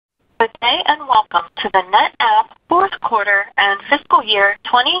day, and welcome to the NetApp fourth quarter and fiscal year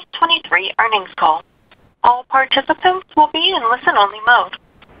 2023 earnings call. All participants will be in listen-only mode.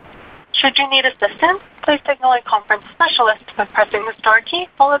 Should you need assistance, please signal a conference specialist by pressing the star key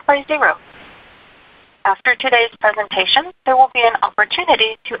followed by 0. After today's presentation, there will be an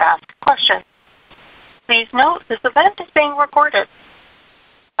opportunity to ask questions. Please note this event is being recorded.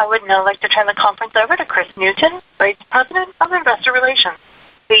 I would now like to turn the conference over to Chris Newton, Vice President of Investor Relations.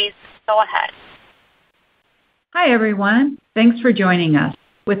 Please go ahead. Hi, everyone. Thanks for joining us.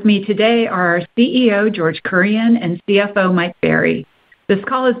 With me today are our CEO, George Kurian, and CFO, Mike Berry. This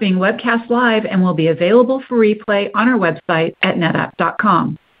call is being webcast live and will be available for replay on our website at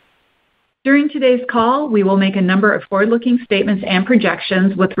netapp.com. During today's call, we will make a number of forward-looking statements and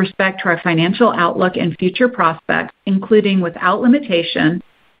projections with respect to our financial outlook and future prospects, including, without limitation,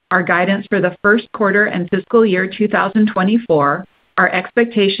 our guidance for the first quarter and fiscal year 2024, our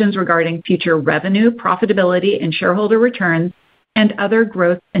expectations regarding future revenue, profitability, and shareholder returns, and other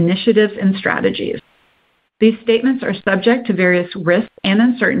growth initiatives and strategies. These statements are subject to various risks and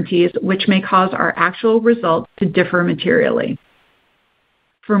uncertainties, which may cause our actual results to differ materially.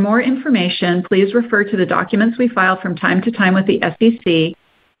 For more information, please refer to the documents we file from time to time with the SEC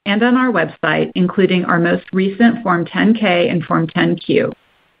and on our website, including our most recent Form 10-K and Form 10-Q.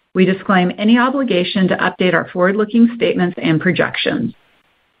 We disclaim any obligation to update our forward-looking statements and projections.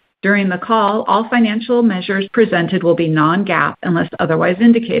 During the call, all financial measures presented will be non-GAAP unless otherwise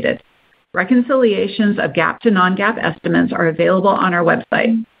indicated. Reconciliations of GAAP to non-GAAP estimates are available on our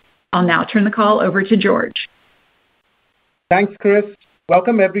website. I'll now turn the call over to George. Thanks, Chris.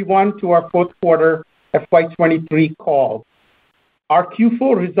 Welcome, everyone, to our fourth quarter FY23 call. Our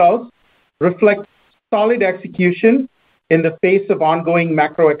Q4 results reflect solid execution in the face of ongoing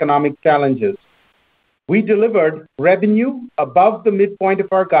macroeconomic challenges. We delivered revenue above the midpoint of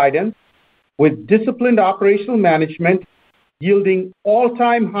our guidance, with disciplined operational management yielding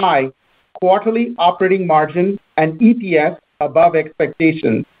all-time high quarterly operating margin and EPS above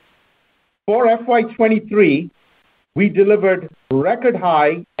expectations. For FY23, we delivered record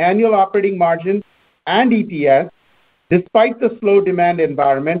high annual operating margin and EPS despite the slow demand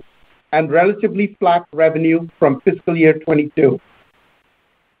environment and relatively flat revenue from fiscal year 22.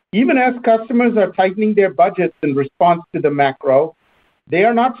 Even as customers are tightening their budgets in response to the macro, they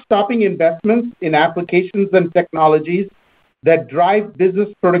are not stopping investments in applications and technologies that drive business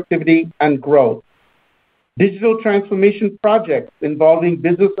productivity and growth. Digital transformation projects involving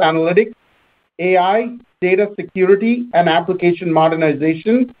business analytics, AI, data security, and application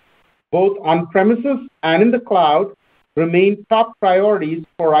modernization, both on-premises and in the cloud, remain top priorities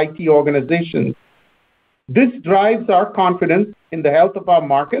for IT organizations. This drives our confidence in the health of our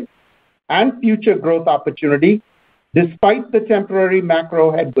markets and future growth opportunity despite the temporary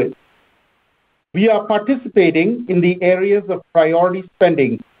macro headwinds. We are participating in the areas of priority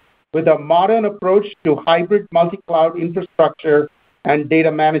spending with a modern approach to hybrid multi-cloud infrastructure and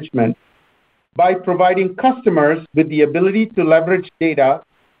data management by providing customers with the ability to leverage data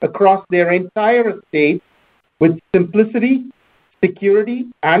across their entire estate with simplicity, security,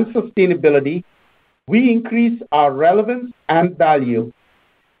 and sustainability. We increase our relevance and value,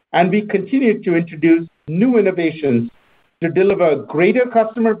 and we continue to introduce new innovations to deliver greater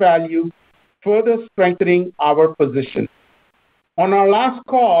customer value, further strengthening our position. On our last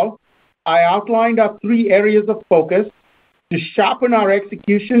call, I outlined our 3 areas of focus to sharpen our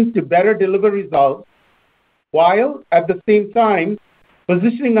execution to better deliver results, while at the same time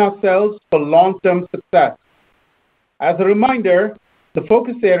positioning ourselves for long-term success. As a reminder, the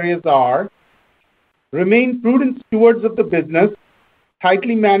focus areas are: remain prudent stewards of the business,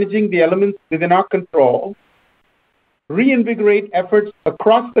 tightly managing the elements within our control; reinvigorate efforts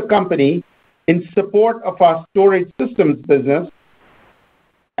across the company in support of our storage systems business;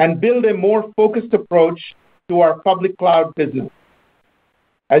 and build a more focused approach to our public cloud business.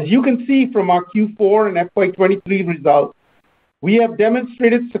 As you can see from our Q4 and FY23 results, we have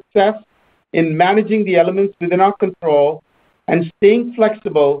demonstrated success in managing the elements within our control and staying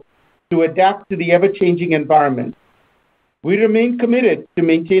flexible to adapt to the ever-changing environment. We remain committed to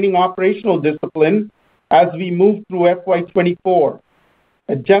maintaining operational discipline as we move through FY24,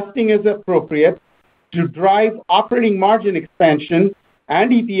 adjusting as appropriate to drive operating margin expansion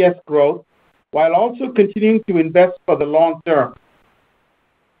and EPS growth, while also continuing to invest for the long term.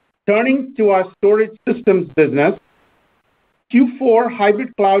 Turning to our storage systems business, Q4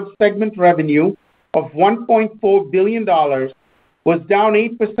 hybrid cloud segment revenue of $1.4 billion was down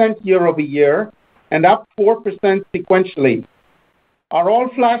 8% year-over-year and up 4% sequentially. Our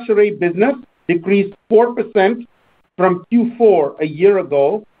all-flash array business decreased 4% from Q4 a year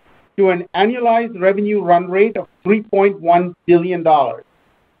ago to an annualized revenue run rate of $3.1 billion.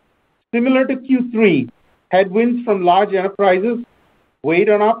 Similar to Q3, headwinds from large enterprises weighed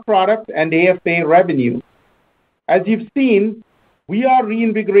on our product and AFA revenue. As you've seen, we are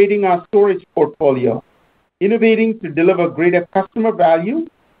reinvigorating our storage portfolio, innovating to deliver greater customer value,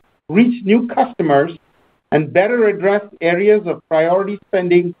 reach new customers, and better address areas of priority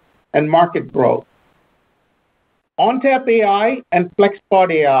spending and market growth. ONTAP AI and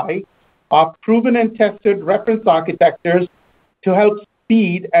FlexPod AI are proven and tested reference architectures to help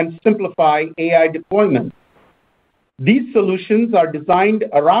speed and simplify AI deployment. These solutions are designed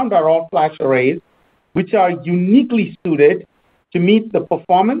around our all-flash arrays, which are uniquely suited to meet the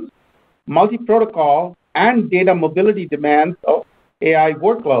performance, multi-protocol, and data mobility demands of AI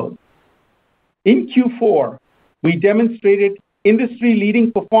workloads. In Q4, we demonstrated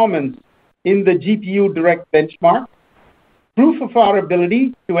industry-leading performance in the GPU Direct benchmark, proof of our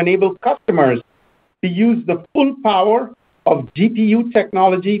ability to enable customers to use the full power of GPU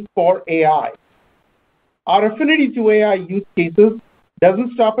technology for AI. Our affinity to AI use cases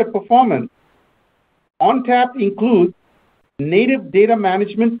doesn't stop at performance. ONTAP includes native data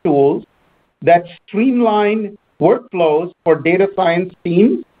management tools that streamline workflows for data science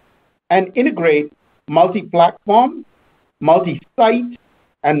teams and integrate multi-platform, multi-site,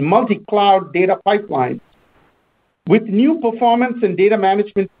 and multi-cloud data pipelines. With new performance and data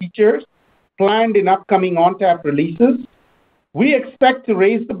management features planned in upcoming ONTAP releases, we expect to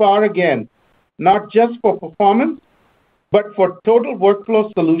raise the bar again, not just for performance, but for total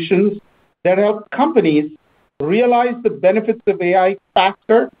workflow solutions that help companies realize the benefits of AI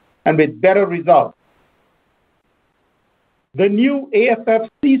faster and with better results. The new AFF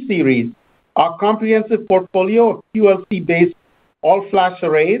C-Series, our comprehensive portfolio of QLC-based all-flash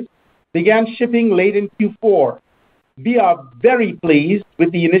arrays, began shipping late in Q4. We are very pleased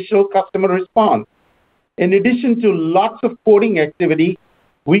with the initial customer response. In addition to lots of quoting activity,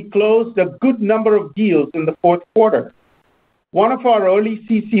 we closed a good number of deals in the fourth quarter. One of our early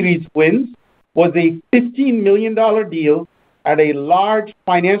C-Series wins was a $15 million deal at a large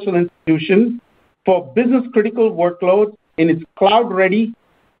financial institution for business-critical workloads in its cloud-ready,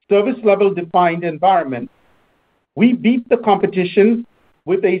 service-level defined environment. We beat the competition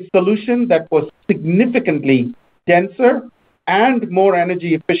with a solution that was significantly denser and more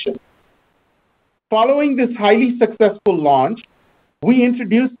energy efficient. Following this highly successful launch, we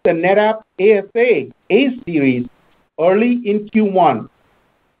introduced the NetApp ASA A-Series early in Q1.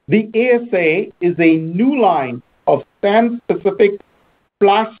 The ASA is a new line of SAN-specific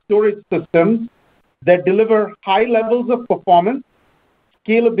flash storage systems that deliver high levels of performance,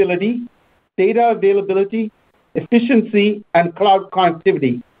 scalability, data availability, efficiency, and cloud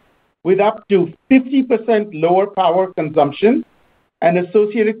connectivity, with up to 50% lower power consumption and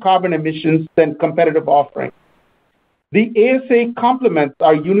associated carbon emissions than competitive offerings. The ASA complements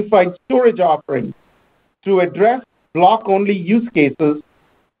our unified storage offerings to address block-only use cases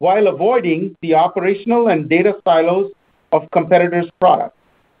while avoiding the operational and data silos of competitors' products.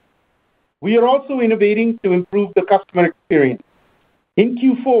 We are also innovating to improve the customer experience. In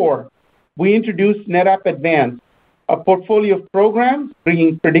Q4, we introduced NetApp Advanced, a portfolio of programs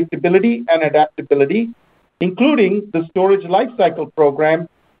bringing predictability and adaptability, including the Storage Lifecycle Program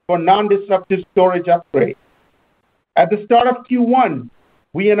for non-disruptive storage upgrades. At the start of Q1,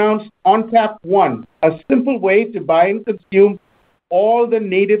 we announced ONTAP One, a simple way to buy and consume all the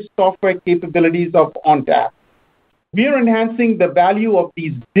native software capabilities of ONTAP. We are enhancing the value of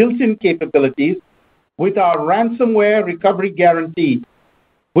these built-in capabilities with our ransomware recovery guarantee,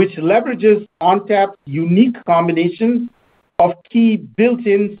 which leverages ONTAP's unique combination of key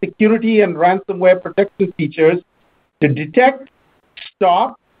built-in security and ransomware protection features to detect,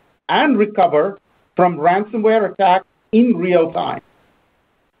 stop, and recover from ransomware attacks in real time.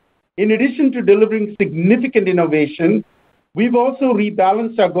 In addition to delivering significant innovation, we've also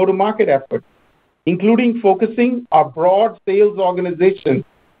rebalanced our go-to-market efforts, including focusing our broad sales organization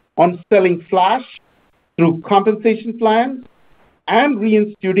on selling flash through compensation plans and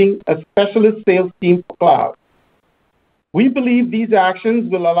reinstituting a specialist sales team for cloud. We believe these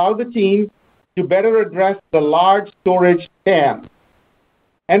actions will allow the team to better address the large storage TAM.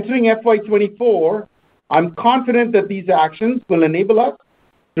 Entering FY24, I'm confident that these actions will enable us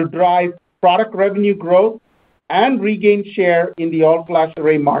to drive product revenue growth and regain share in the all-flash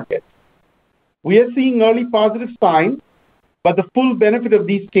array market. We are seeing early positive signs, but the full benefit of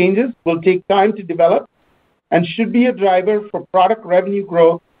these changes will take time to develop and should be a driver for product revenue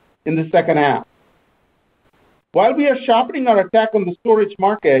growth in the second half. While we are sharpening our attack on the storage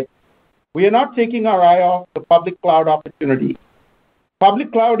market, we are not taking our eye off the public cloud opportunity.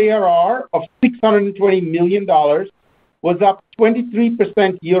 Public cloud ARR of $620 million was up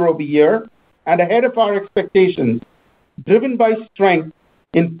 23% year-over-year and ahead of our expectations, driven by strength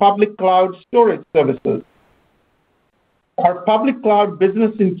in public cloud storage services. Our public cloud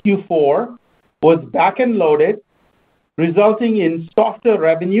business in Q4 was back-end loaded, resulting in softer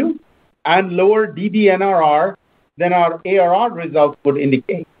revenue and lower DBNRR than our ARR results would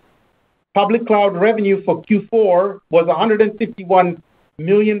indicate. Public cloud revenue for Q4 was $151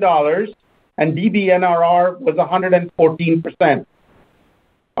 million, and DBNRR was 114%.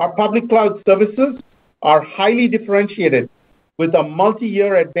 Our public cloud services are highly differentiated with a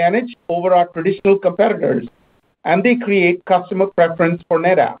multi-year advantage over our traditional competitors, and they create customer preference for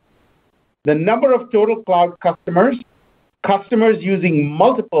NetApp. The number of total cloud customers using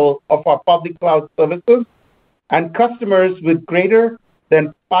multiple of our public cloud services, and customers with greater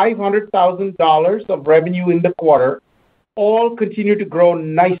than $500,000 of revenue in the quarter all continue to grow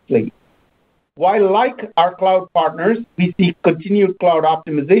nicely. While like our cloud partners, we see continued cloud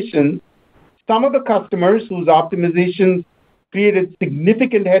optimization, some of the customers whose optimizations created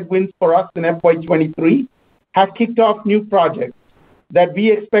significant headwinds for us in FY23 have kicked off new projects that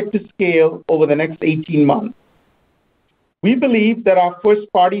we expect to scale over the next 18 months. We believe that our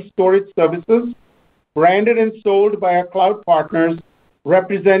first-party storage services, branded and sold by our cloud partners,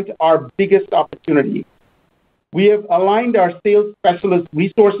 represent our biggest opportunity. We have aligned our sales specialist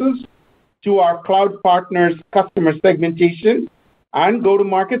resources to our cloud partners' customer segmentation and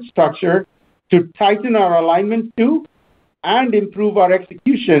go-to-market structure to tighten our alignment to and improve our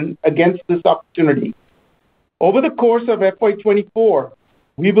execution against this opportunity. Over the course of FY24,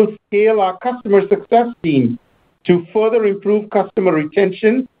 we will scale our customer success team to further improve customer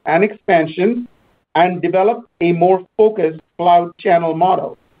retention and expansion and develop a more focused cloud channel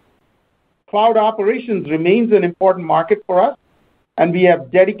model. Cloud operations remains an important market for us, and we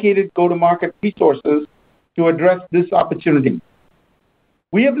have dedicated go-to-market resources to address this opportunity.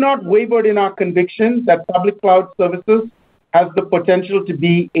 We have not wavered in our conviction that public cloud services has the potential to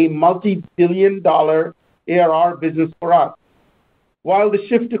be a multi-billion-dollar ARR business for us. While the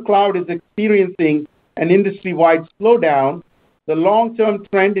shift to cloud is experiencing an industry-wide slowdown, the long-term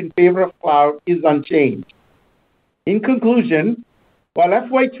trend in favor of cloud is unchanged. In conclusion, while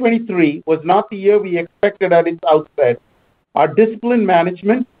FY23 was not the year we expected at its outset, our disciplined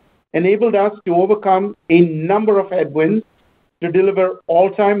management enabled us to overcome a number of headwinds to deliver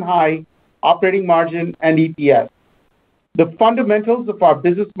all-time high operating margin and EPS. The fundamentals of our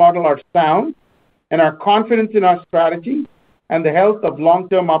business model are sound, and our confidence in our strategy and the health of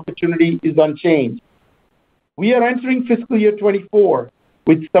long-term opportunity is unchanged. We are entering fiscal year 24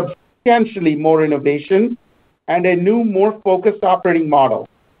 with substantially more innovation and a new, more focused operating model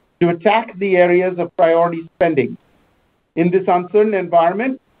to attack the areas of priority spending. In this uncertain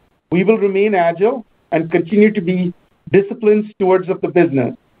environment, we will remain agile and continue to be disciplined stewards of the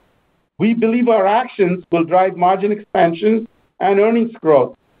business. We believe our actions will drive margin expansion and earnings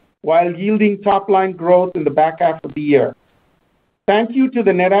growth while yielding top-line growth in the back half of the year. Thank you to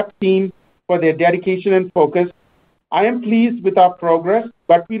the NetApp team for their dedication and focus. I am pleased with our progress,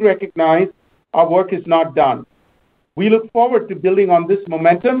 but we recognize our work is not done. We look forward to building on this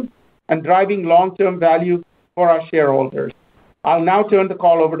momentum and driving long-term value for our shareholders. I'll now turn the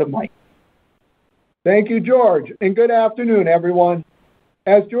call over to Mike. Thank you, George, and good afternoon, everyone.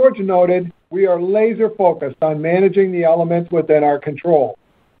 As George noted, we are laser-focused on managing the elements within our control.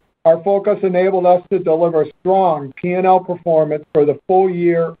 Our focus enabled us to deliver strong P&L performance for the full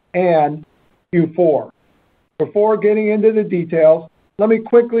year and Q4. Before getting into the details, let me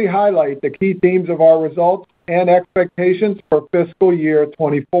quickly highlight the key themes of our results and expectations for fiscal year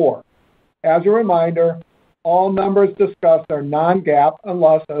 24. As a reminder, all numbers discussed are non-GAAP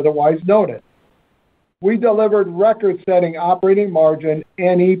unless otherwise noted. We delivered record-setting operating margin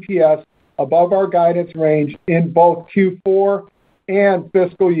and EPS above our guidance range in both Q4 and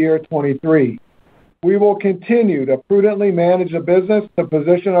fiscal year 23. We will continue to prudently manage the business to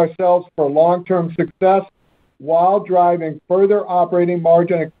position ourselves for long-term success while driving further operating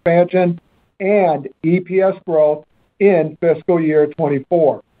margin expansion and EPS growth in fiscal year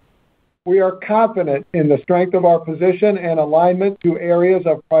 24. We are confident in the strength of our position and alignment to areas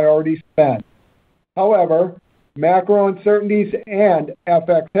of priority spend. However, macro uncertainties and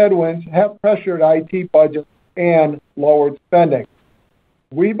FX headwinds have pressured IT budgets and lowered spending.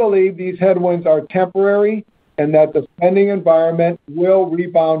 We believe these headwinds are temporary and that the spending environment will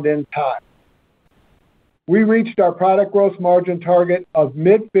rebound in time. We reached our product gross margin target of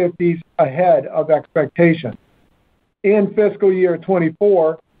mid-50s ahead of expectations. In fiscal year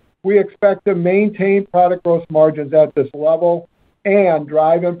 24, we expect to maintain product gross margins at this level and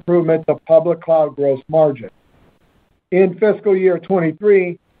drive improvements of public cloud gross margin. In fiscal year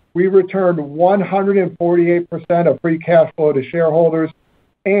 23, we returned 148% of free cash flow to shareholders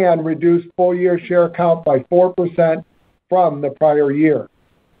and reduced full-year share count by 4% from the prior year.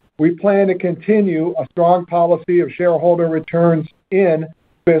 We plan to continue a strong policy of shareholder returns in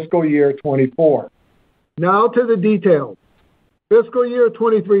fiscal year 24. Now to the details. Fiscal year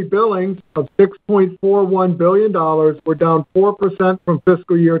 23 billings of $6.41 billion were down 4% from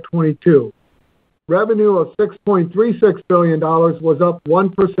fiscal year 22. Revenue of $6.36 billion was up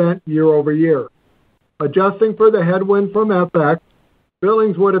 1% year over year. Adjusting for the headwind from FX,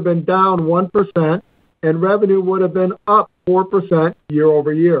 billings would have been down 1%, and revenue would have been up 4% year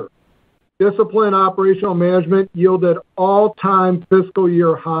over year. Disciplined operational management yielded all-time fiscal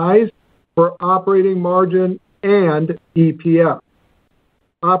year highs for operating margin and EPS.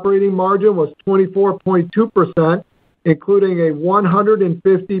 Operating margin was 24.2%, including a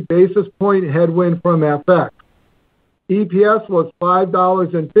 150 basis point headwind from FX. EPS was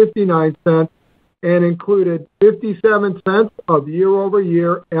 $5.59 and included 57 cents of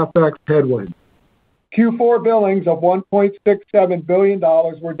year-over-year FX headwind. Q4 billings of $1.67 billion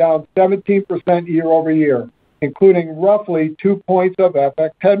were down 17% year-over-year, including roughly 2 points of FX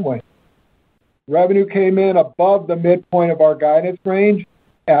headwind. Revenue came in above the midpoint of our guidance range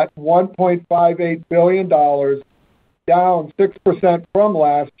at $1.58 billion, down 6% from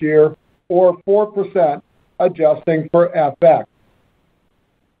last year, or 4% adjusting for FX.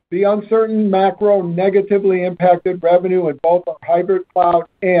 The uncertain macro negatively impacted revenue in both our hybrid cloud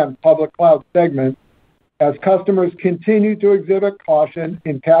and public cloud segments as customers continue to exhibit caution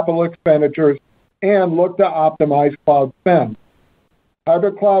in capital expenditures and look to optimize cloud spend.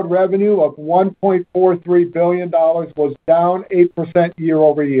 Hybrid cloud revenue of $1.43 billion was down 8% year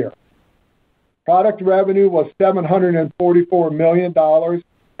over year. Product revenue was $744 million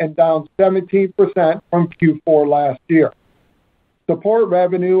and down 17% from Q4 last year. Support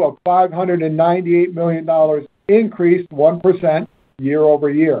revenue of $598 million increased 1% year over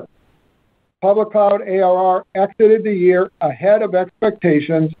year. Public cloud ARR exited the year ahead of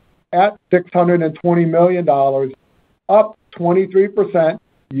expectations at $620 million, up 23%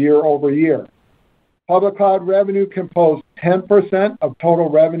 year over year. Public cloud revenue composed 10% of total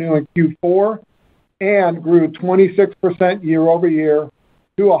revenue in Q4 and grew 26% year over year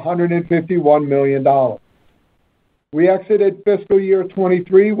to $151 million. We exited fiscal year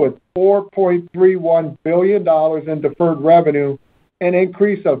 23 with $4.31 billion in deferred revenue, an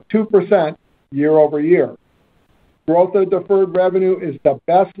increase of 2% year over year. Growth of deferred revenue is the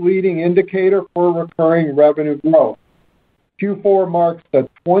best leading indicator for recurring revenue growth. Q4 marks the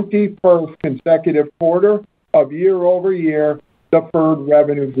 21st consecutive quarter of year-over-year deferred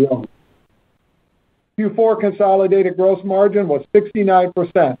revenue growth. Q4 consolidated gross margin was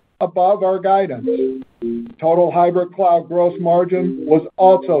 69%, above our guidance. Total hybrid cloud gross margin was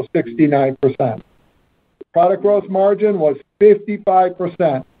also 69%. Product gross margin was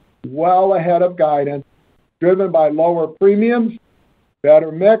 55%, well ahead of guidance, driven by lower premiums,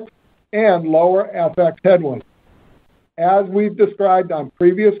 better mix, and lower FX headwinds. As we've described on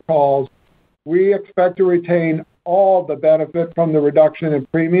previous calls, we expect to retain all the benefit from the reduction in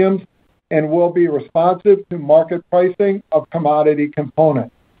premiums and will be responsive to market pricing of commodity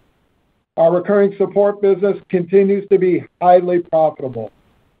components. Our recurring support business continues to be highly profitable,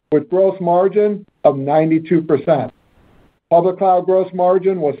 with gross margin of 92%. Public cloud gross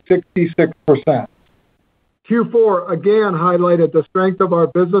margin was 66%. Q4 again highlighted the strength of our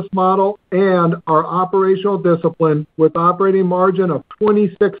business model and our operational discipline with operating margin of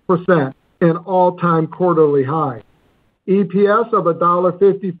 26%, an all-time quarterly high. EPS of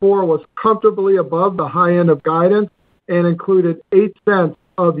 $1.54 was comfortably above the high end of guidance and included 8 cents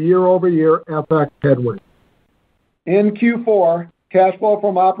of year-over-year FX headwind. In Q4, cash flow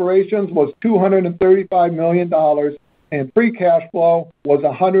from operations was $235 million, and free cash flow was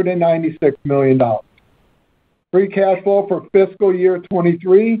 $196 million. Free cash flow for fiscal year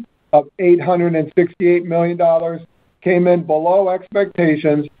 23 of $868 million came in below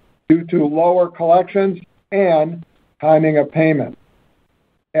expectations due to lower collections and timing of payments.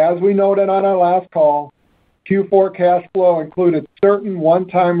 As we noted on our last call, Q4 cash flow included certain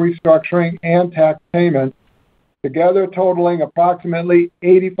one-time restructuring and tax payments, together totaling approximately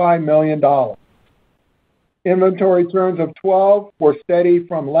 $85 million. Inventory turns of 12 were steady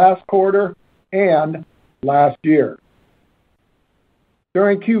from last quarter and last year.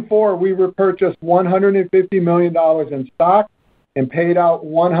 During Q4, we repurchased $150 million in stock and paid out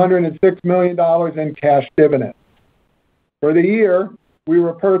 $106 million in cash dividends. For the year, we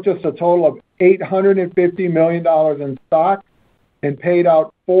repurchased a total of $850 million in stock and paid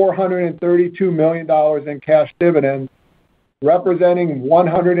out $432 million in cash dividends, representing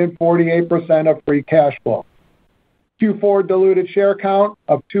 148% of free cash flow. Q4 diluted share count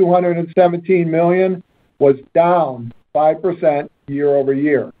of 217 million was down 5%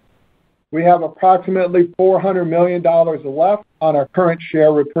 year-over-year. We have approximately $400 million left on our current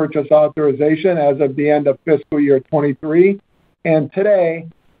share repurchase authorization as of the end of fiscal year 23, and today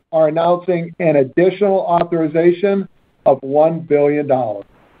are announcing an additional authorization of $1 billion.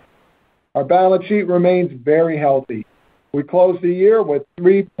 Our balance sheet remains very healthy. We closed the year with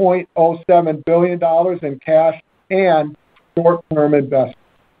 $3.07 billion in cash and short-term investments.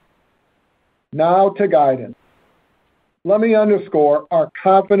 Now to guidance. Let me underscore our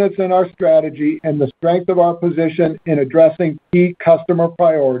confidence in our strategy and the strength of our position in addressing key customer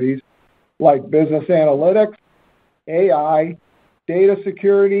priorities like business analytics, AI, data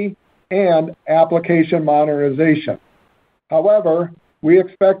security, and application modernization. However, we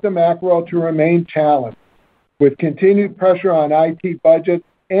expect the macro to remain challenged, with continued pressure on IT budgets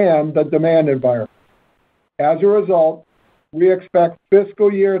and the demand environment. As a result, we expect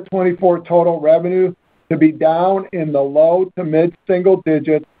fiscal year 24 total revenue to be down in the low to mid-single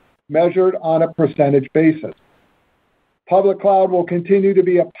digits, measured on a percentage basis. Public cloud will continue to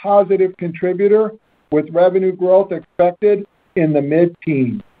be a positive contributor, with revenue growth expected in the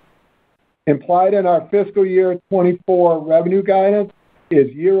mid-teens. Implied in our fiscal year 24 revenue guidance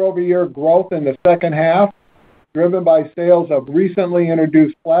is year-over-year growth in the second half, driven by sales of recently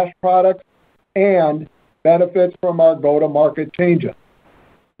introduced flash products and benefits from our go-to-market changes.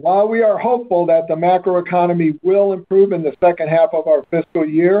 While we are hopeful that the macroeconomy will improve in the second half of our fiscal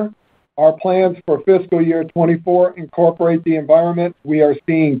year, our plans for fiscal year 24 incorporate the environment we are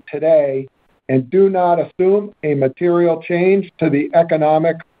seeing today and do not assume a material change to the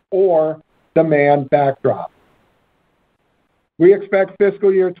economic or demand backdrop. We expect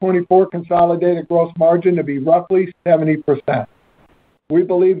fiscal year 24 consolidated gross margin to be roughly 70%. We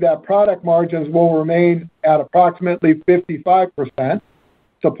believe that product margins will remain at approximately 55%,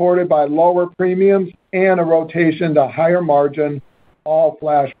 supported by lower premiums and a rotation to higher margin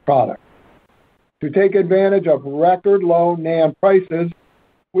all-flash products. To take advantage of record low NAND prices,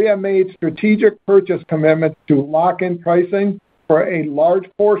 we have made strategic purchase commitments to lock in pricing for a large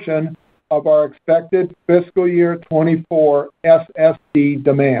portion of our expected fiscal year 24 SSD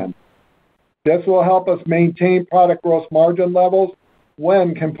demand. This will help us maintain product gross margin levels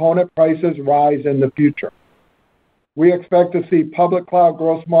when component prices rise in the future. We expect to see public cloud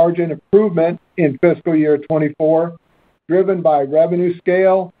gross margin improvement in fiscal year 24, driven by revenue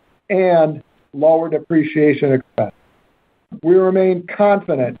scale and lower depreciation expense. We remain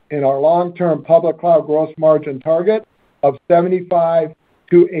confident in our long-term public cloud gross margin target of 75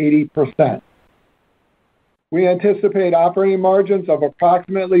 to 80%. We anticipate operating margins of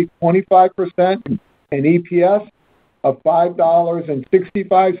approximately 25% and EPS of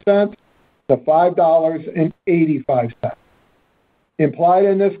 $5.65 to $5.85. Implied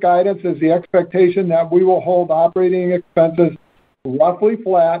in this guidance is the expectation that we will hold operating expenses roughly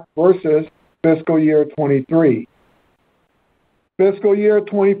flat versus fiscal year 23. Fiscal year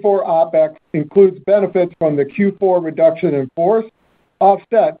 24 OpEx includes benefits from the Q4 reduction in force,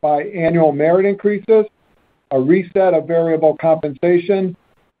 offset by annual merit increases, a reset of variable compensation,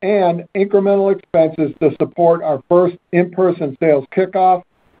 and incremental expenses to support our first in-person sales kickoff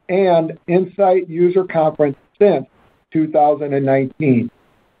and Insight user conference since 2019.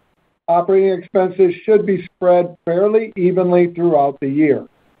 Operating expenses should be spread fairly evenly throughout the year.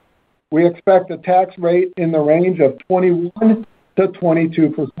 We expect a tax rate in the range of 21 to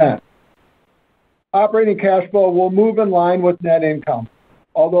 22%. Operating cash flow will move in line with net income,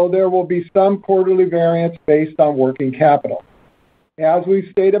 although there will be some quarterly variance based on working capital. As we've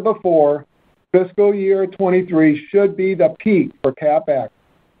stated before, fiscal year 23 should be the peak for CapEx,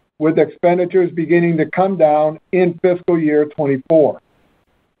 with expenditures beginning to come down in fiscal year 24.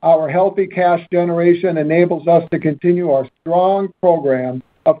 Our healthy cash generation enables us to continue our strong program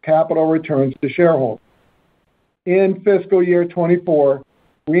of capital returns to shareholders. In fiscal year 24,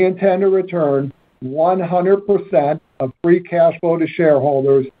 we intend to return 100% of free cash flow to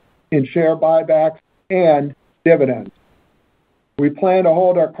shareholders in share buybacks and dividends. We plan to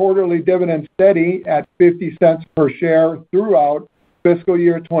hold our quarterly dividend steady at 50 cents per share throughout fiscal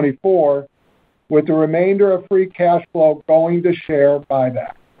year 24, with the remainder of free cash flow going to share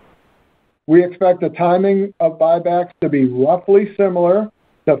buybacks. We expect the timing of buybacks to be roughly similar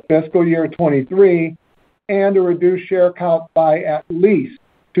to fiscal year 23 and to reduce share count by at least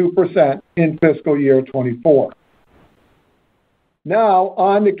 2% in fiscal year 24. Now,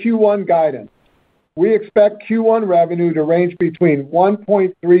 on to Q1 guidance. We expect Q1 revenue to range between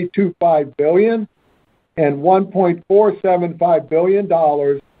 $1.325 billion and $1.475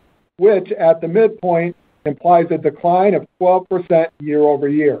 billion, which at the midpoint implies a decline of 12%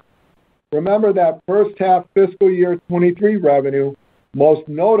 year-over-year. Remember that first half fiscal year 23 revenue, most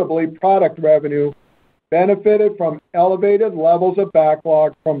notably product revenue, benefited from elevated levels of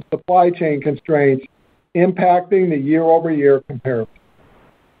backlog from supply chain constraints impacting the year-over-year comparison.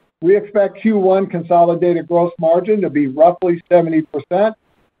 We expect Q1 consolidated gross margin to be roughly 70%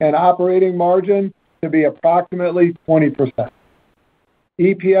 and operating margin to be approximately 20%.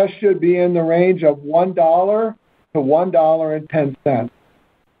 EPS should be in the range of $1 to $1.10.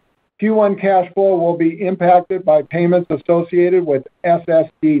 Q1 cash flow will be impacted by payments associated with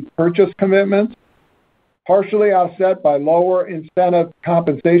SSD purchase commitments, partially offset by lower incentive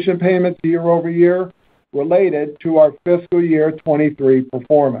compensation payments year-over-year related to our fiscal year 23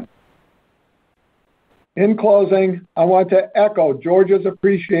 performance. In closing, I want to echo George's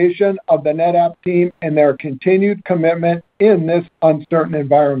appreciation of the NetApp team and their continued commitment in this uncertain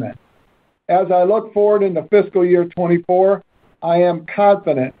environment. As I look forward into fiscal year 24, I am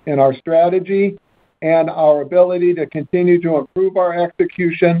confident in our strategy and our ability to continue to improve our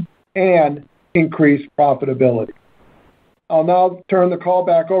execution and increase profitability. I'll now turn the call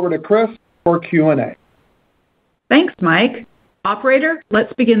back over to Chris for Q&A. Thanks, Mike. Operator,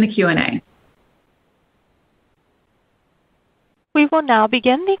 let's begin the Q&A. We will now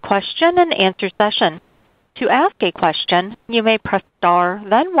begin the question and answer session. To ask a question, you may press star,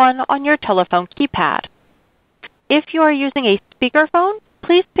 then one on your telephone keypad. If you are using a speakerphone,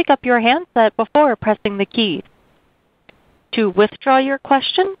 please pick up your handset before pressing the keys. To withdraw your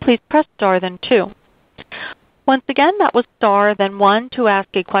question, please press star, then two. Once again, that was star, then one to ask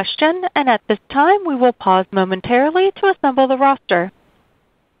a question, and at this time, we will pause momentarily to assemble the roster.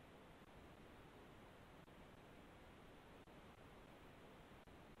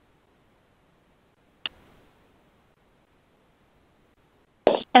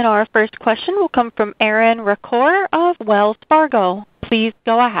 And our first question will come from Aaron Rakor of Wells Fargo. Please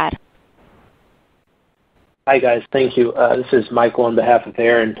go ahead. Hi, guys. Thank you. This is Michael on behalf of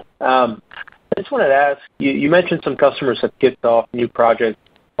Aaron. I just wanted to ask, you mentioned some customers have kicked off new projects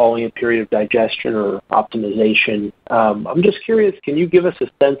following a period of digestion or optimization. I'm just curious, can you give us a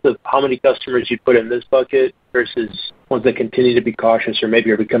sense of how many customers you put in this bucket versus ones that continue to be cautious or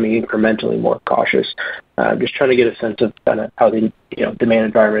maybe are becoming incrementally more cautious? Just trying to get a sense of kind of how the demand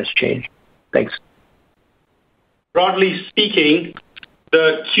environment has changed. Thanks. Broadly speaking,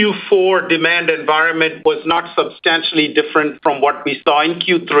 the Q4 demand environment was not substantially different from what we saw in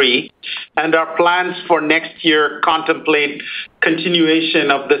Q3, and our plans for next year contemplate continuation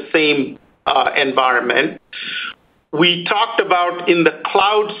of the same environment. We talked about in the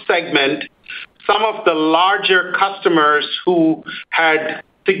cloud segment, some of the larger customers who had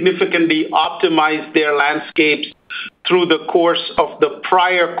significantly optimized their landscapes through the course of the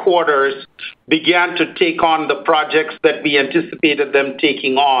prior quarters began to take on the projects that we anticipated them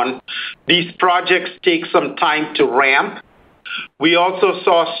taking on. These projects take some time to ramp. We also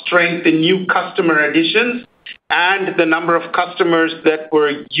saw strength in new customer additions and the number of customers that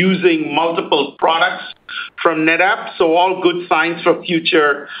were using multiple products from NetApp, so all good signs for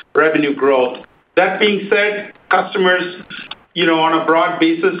future revenue growth. That being said, customers, on a broad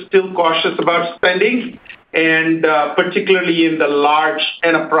basis, still cautious about spending, and particularly in the large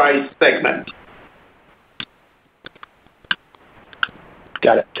enterprise segment.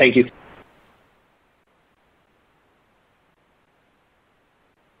 Got it. Thank you.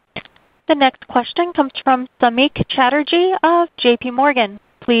 The next question comes from Samik Chatterjee of JP Morgan.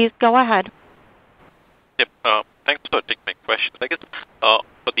 Please go ahead. Yep. Thanks for taking my question. I guess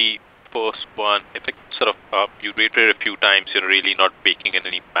for the first one, if you reiterated a few times, you're really not baking in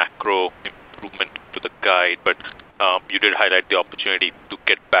any macro improvement to the guide, but you did highlight the opportunity to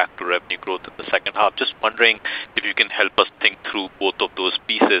get back to revenue growth in the second half. Just wondering if you can help us think through both of those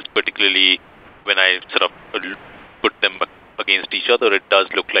pieces, particularly when I put them against each other, it does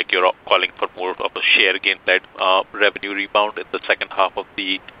look like you're calling for more of a share gain-led revenue rebound in the second half of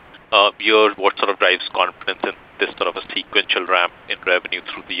the year. What drives confidence in this a sequential ramp in revenue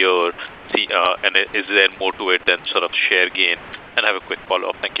through the year? And is there more to it than share gain? And I have a quick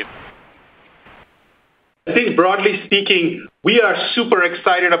follow-up. Thank you. I think broadly speaking, we are super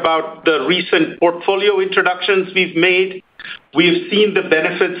excited about the recent portfolio introductions we've made. We've seen the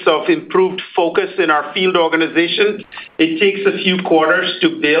benefits of improved focus in our field organization. It takes a few quarters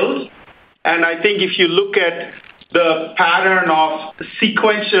to build. And I think if you look at the pattern of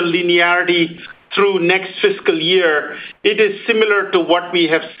sequential linearity through next fiscal year, it is similar to what we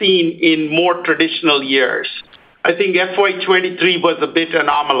have seen in more traditional years. I think FY 23 was a bit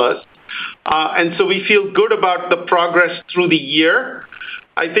anomalous. And so we feel good about the progress through the year.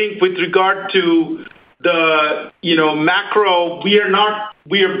 I think with regard to the macro,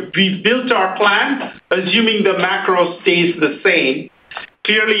 we've built our plan assuming the macro stays the same.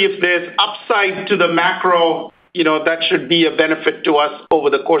 Clearly, if there's upside to the macro, that should be a benefit to us over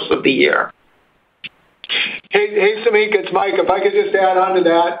the course of the year. Hey, Samik, it's Mike. If I could just add on to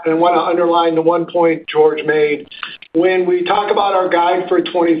that and want to underline the one point George made. When we talk about our guide for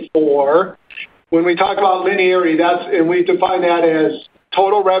 24, when we talk about linearity, and we define that as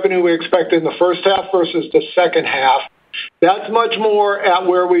total revenue we expect in the first half versus the second half. That's much more at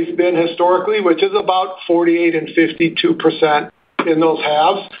where we've been historically, which is about 48 and 52% in those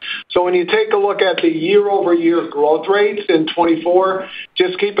halves. So when you take a look at the year-over-year growth rates in 24,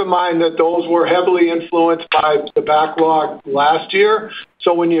 just keep in mind that those were heavily influenced by the backlog last year.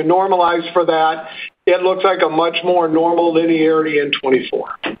 So when you normalize for that, it looks like a much more normal linearity in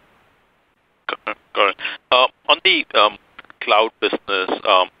 24. Got it. On the cloud business,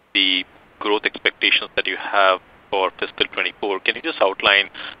 the growth expectations that you have for fiscal 24, can you just outline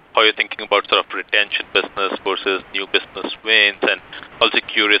how you're thinking about sort of retention business versus new business wins? And also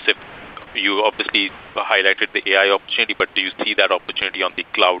curious if you obviously highlighted the AI opportunity, but do you see that opportunity on the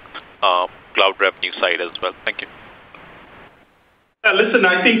cloud revenue side as well? Thank you. Listen,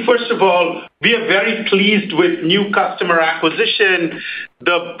 I think first of all, we are very pleased with new customer acquisition,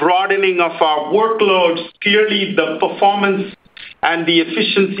 the broadening of our workloads. Clearly, the performance and the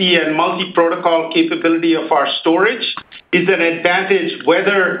efficiency and multi-protocol capability of our storage is an advantage,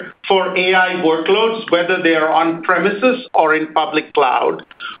 whether for AI workloads, whether they are on premises or in public cloud.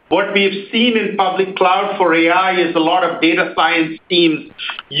 What we have seen in public cloud for AI is a lot of data science teams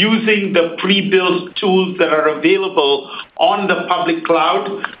using the pre-built tools that are available on the public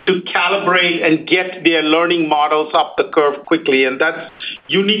cloud to calibrate and get their learning models up the curve quickly. And that's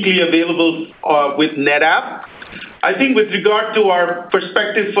uniquely available with NetApp. I think with regard to our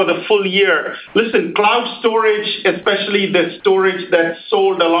perspective for the full year, listen, cloud storage, especially the storage that's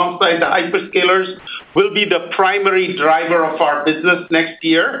sold alongside the hyperscalers, will be the primary driver of our business next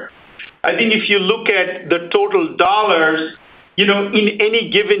year. I think if you look at the total dollars, in any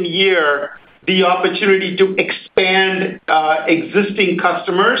given year, the opportunity to expand existing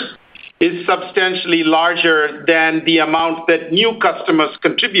customers is substantially larger than the amount that new customers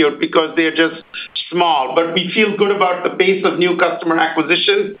contribute because they're just small. But we feel good about the pace of new customer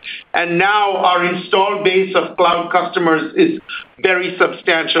acquisition. And now our installed base of cloud customers is very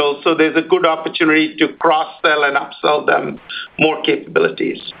substantial. So there's a good opportunity to cross-sell and upsell them more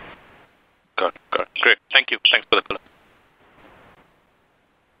capabilities. Got it. Great. Thank you. Thanks for the call.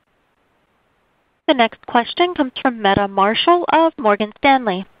 The next question comes from Meta Marshall of Morgan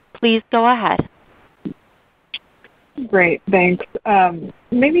Stanley. Please go ahead. Great, thanks.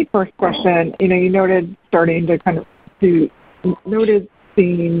 Maybe first question, you noted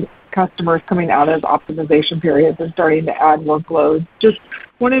seeing customers coming out of optimization periods and starting to add workloads. Just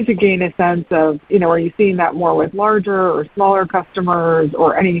wanted to gain a sense of, are you seeing that more with larger or smaller customers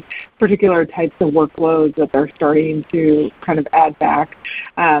or any particular types of workloads that they're starting to kind of add back?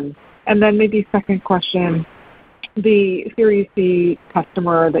 And then maybe second question, the Series C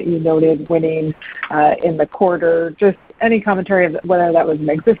customer that you noted winning in the quarter, just any commentary of whether that was an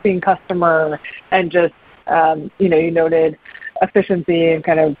existing customer and just, you noted efficiency and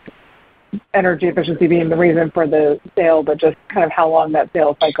kind of energy efficiency being the reason for the sale, but just kind of how long that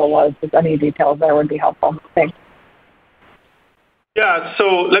sales cycle was. Just any details there would be helpful. Thanks. Yeah, so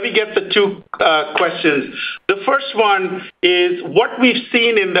let me get the two questions. The first one is what we've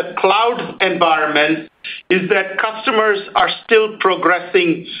seen in the cloud environment is that customers are still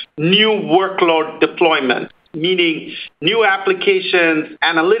progressing new workload deployment, meaning new applications,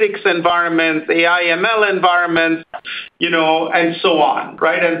 analytics environments, AI ML environments, and so on,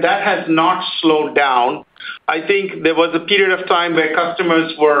 right? And that has not slowed down. I think there was a period of time where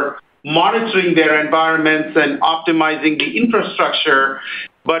customers were monitoring their environments and optimizing the infrastructure,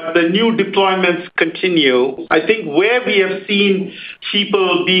 but the new deployments continue. I think where we have seen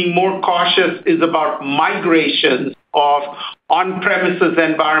people being more cautious is about migration of on-premises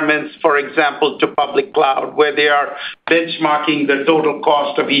environments, for example, to public cloud, where they are benchmarking the total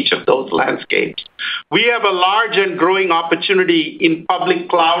cost of each of those landscapes. We have a large and growing opportunity in public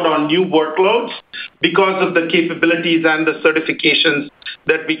cloud on new workloads because of the capabilities and the certifications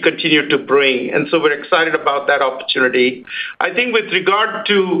that we continue to bring. And so we're excited about that opportunity. I think with regard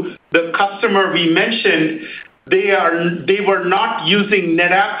to the customer we mentioned, they were not using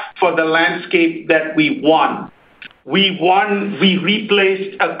NetApp for the landscape that we won. We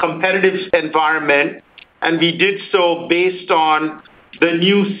replaced a competitive environment, and we did so based on the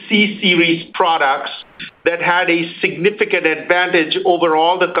new C-Series products that had a significant advantage over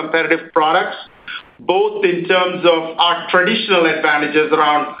all the competitive products, both in terms of our traditional advantages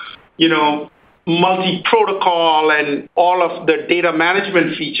around, multi-protocol and all of the data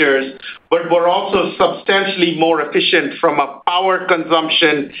management features, but we're also substantially more efficient from a power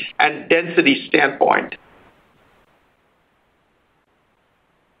consumption and density standpoint.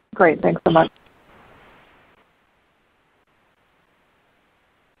 Great. Thanks so much.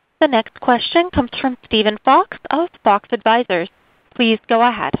 The next question comes from Steven Fox of Fox Advisors. Please go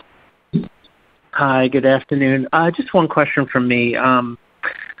ahead. Hi, good afternoon. Just one question from me.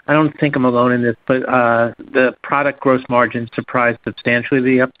 I don't think I'm alone in this, but the product gross margin surprised substantially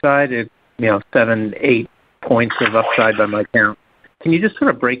the upside. 7-8 points of upside by my count. Can you just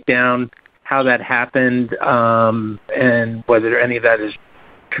sort of break down how that happened, and whether any of that is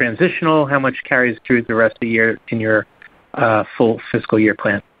transitional, how much carries through the rest of the year in your full fiscal year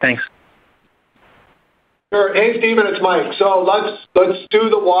plan? Thanks. Sure. Hey, Stephen, it's Mike. So let's do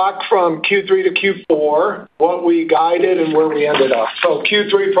the walk from Q3 to Q4, what we guided and where we ended up. So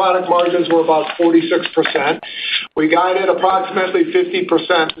Q3 product margins were about 46%. We guided approximately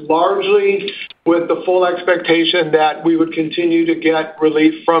 50%, largely with the full expectation that we would continue to get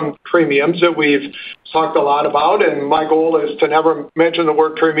relief from premiums that we've talked a lot about, and my goal is to never mention the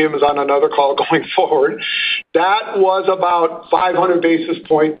word premiums on another call going forward. That was about 500 basis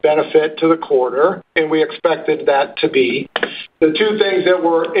point benefit to the quarter, and we expected that to be. The two things that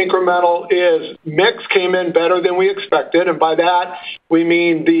were incremental is mix came in better than we expected, and by that we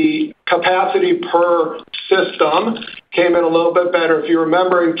mean the capacity per system came in a little bit better. If you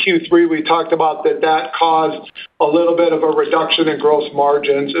remember in Q3, we talked about that caused a little bit of a reduction in gross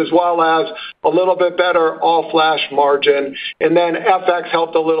margins, as well as a little bit better all-flash margin, and then FX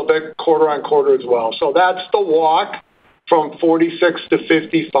helped a little bit quarter on quarter as well. So that's the walk from 46 to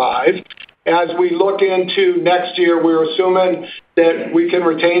 55. As we look into next year, we're assuming that we can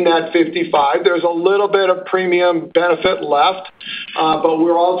retain that 55. There's a little bit of premium benefit left, but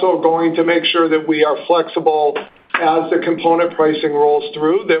we're also going to make sure that we are flexible as the component pricing rolls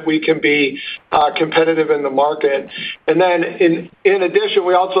through, that we can be competitive in the market. And then in addition,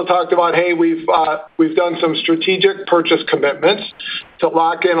 we also talked about, hey, we've done some strategic purchase commitments to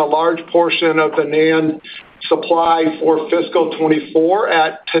lock in a large portion of the NAND supply for fiscal 24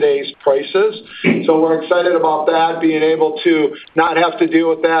 at today's prices. So we're excited about that, being able to not have to deal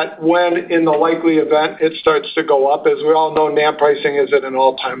with that when in the likely event it starts to go up. As we all know, NAND pricing is at an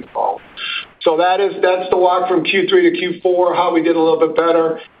all-time low. So that's the walk from Q3 to Q4, how we did a little bit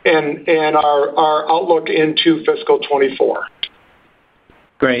better, and our outlook into fiscal 24.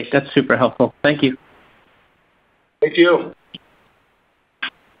 Great. That's super helpful. Thank you. Thank you.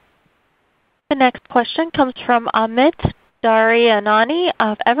 The next question comes from Amit Daryanani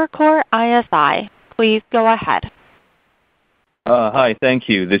of Evercore ISI. Please go ahead. Hi, thank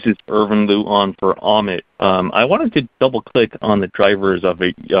you. This is Irvin Liu on for Amit. I wanted to double-click on the drivers of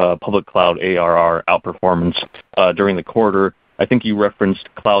a public cloud ARR outperformance during the quarter. I think you referenced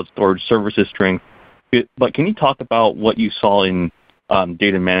cloud storage services strength, but can you talk about what you saw in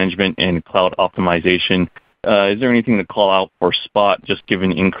data management and cloud optimization? Is there anything to call out for Spot, just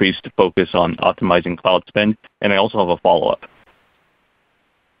given increased focus on optimizing cloud spend? And I also have a follow-up.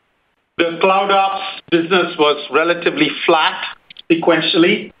 The cloud ops business was relatively flat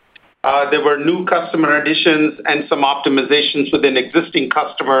sequentially. There were new customer additions and some optimizations within existing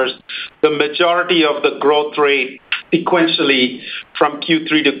customers. The majority of the growth rate sequentially from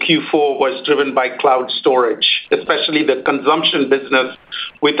Q3 to Q4 was driven by cloud storage, especially the consumption business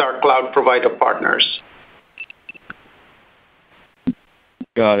with our cloud provider partners.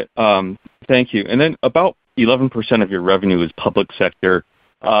 Got it. Thank you. And then about 11% of your revenue is public sector.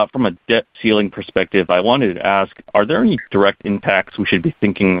 From a debt ceiling perspective, I wanted to ask, are there any direct impacts we should be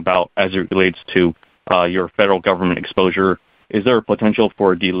thinking about as it relates to your federal government exposure? Is there a potential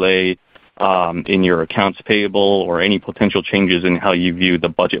for a delay in your accounts payable or any potential changes in how you view the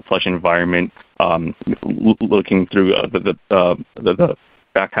budget flush environment looking through the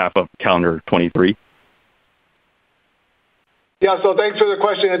back half of calendar 23? Yeah, so thanks for the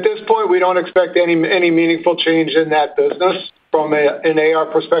question. At this point, we don't expect any meaningful change in that business from an AR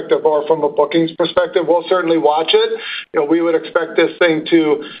perspective or from a bookings perspective. We'll certainly watch it. We would expect this thing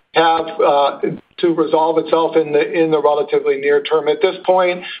to have to resolve itself in the relatively near term. At this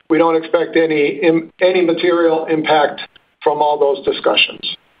point, we don't expect any material impact from all those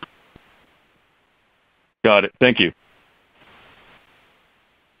discussions. Got it. Thank you.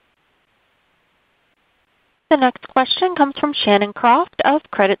 The next question comes from Shannon Cross of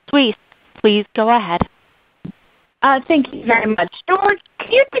Credit Suisse. Please go ahead. Thank you very much. George,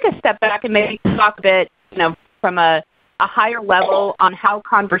 can you take a step back and maybe talk a bit, from a higher level on how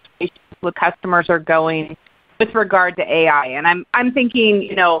conversations with customers are going with regard to AI? And I'm thinking,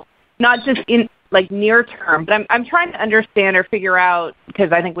 not just in near term, but I'm trying to understand or figure out,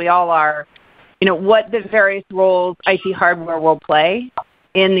 because I think we all are, what the various roles IT hardware will play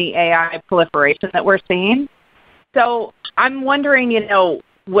in the AI proliferation that we're seeing. So I'm wondering,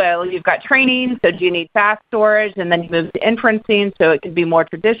 well, you've got training, so do you need fast storage, and then you move to inferencing, so it could be more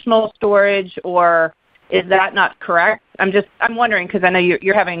traditional storage, or is that not correct? I'm wondering, because I know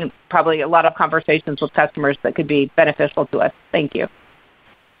you're having probably a lot of conversations with customers that could be beneficial to us. Thank you.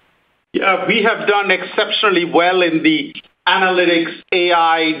 Yeah, we have done exceptionally well in the analytics,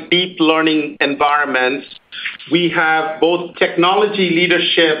 AI, deep learning environments. We have both technology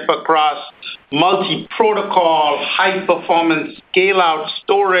leadership across multi-protocol, high-performance scale-out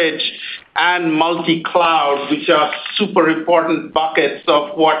storage, and multi-cloud, which are super important buckets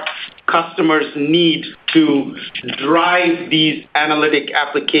of what customers need to drive these analytic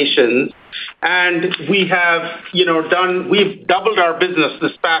applications. And we have, we've doubled our business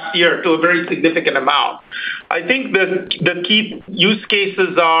this past year to a very significant amount. I think the key use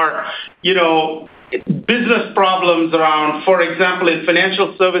cases are, business problems around, for example, in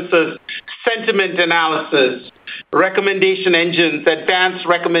financial services, sentiment analysis, recommendation engines, advanced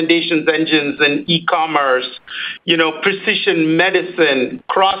recommendations engines in e-commerce, precision medicine,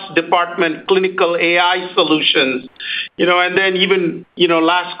 cross-department clinical AI solutions, and then even,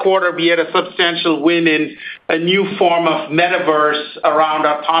 last quarter we had a substantial win in a new form of metaverse around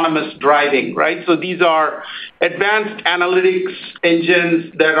autonomous driving, right? So these are advanced analytics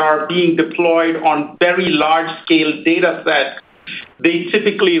engines that are being deployed on very large-scale data sets. They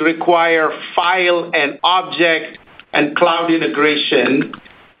typically require file and object and cloud integration.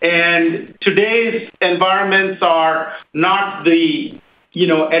 And today's environments are not the,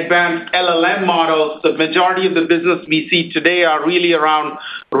 advanced LLM models. The majority of the business we see today are really around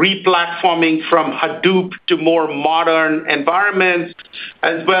replatforming from Hadoop to more modern environments,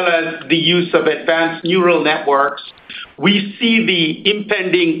 as well as the use of advanced neural networks. We see the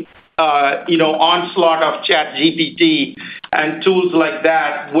impending onslaught of ChatGPT and tools like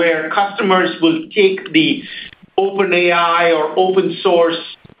that, where customers will take the OpenAI or open source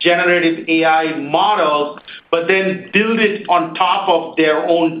generative AI models, but then build it on top of their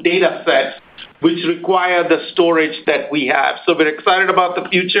own data sets, which require the storage that we have. So we're excited about the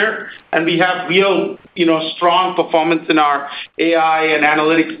future, and we have real, strong performance in our AI and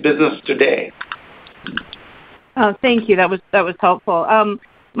analytics business today. Oh, thank you. That was helpful.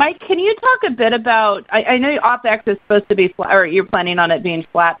 Mike, can you talk a bit about, I know your OpEx is supposed to be flat, or you're planning on it being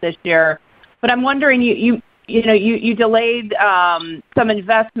flat this year, but I'm wondering, you delayed some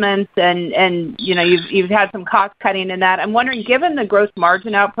investments and you've had some cost cutting in that. I'm wondering, given the gross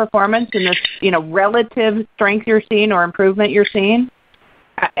margin outperformance and this, relative strength you're seeing or improvement you're seeing,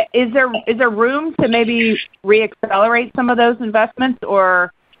 is there room to maybe reaccelerate some of those investments,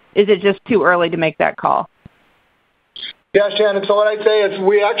 or is it just too early to make that call? Yeah, Shannon, so what I'd say is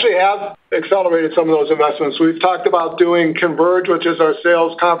we actually have accelerated some of those investments. We've talked about doing Converge, which is our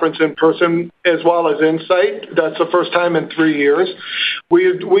sales conference in person, as well as Insight. That's the first time in 3 years.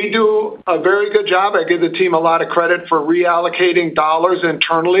 We do a very good job. I give the team a lot of credit for reallocating dollars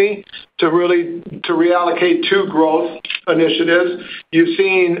internally to reallocate to growth initiatives. You've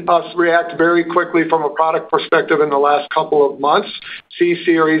seen us react very quickly from a product perspective in the last couple of months,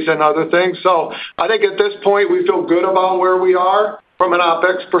 C-Series and other things. So I think at this point we feel good about where we are from an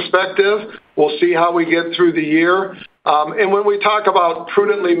OpEx perspective. We'll see how we get through the year. And when we talk about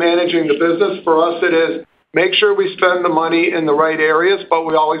prudently managing the business, for us it is make sure we spend the money in the right areas, but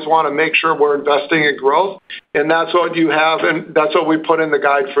we always want to make sure we're investing in growth. And that's what you have, and that's what we put in the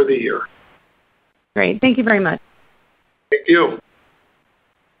guide for the year. Great. Thank you very much. Thank you.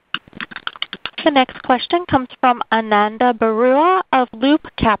 The next question comes from Ananda Baruah of Loop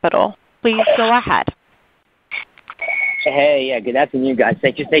Capital. Please go ahead. Hey, yeah, good afternoon, guys.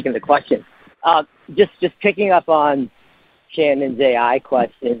 Thanks for taking the question. Just picking up on Shannon's AI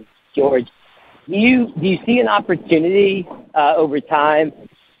question, George, do you see an opportunity over time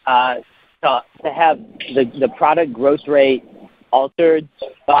to have the product growth rate altered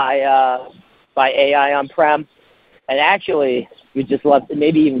by AI on-prem? And actually, we'd just love to,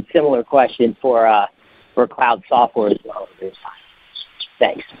 maybe even similar question for cloud software as well.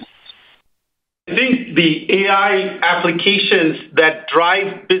 Thanks. I think the AI applications that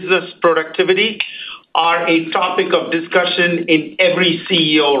drive business productivity are a topic of discussion in every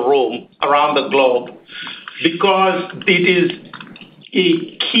CEO room around the globe because it is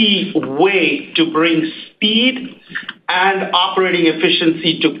a key way to bring speed and operating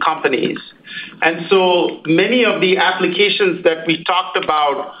efficiency to companies. And so many of the applications that we talked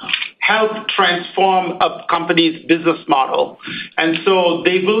about help transform a company's business model. And so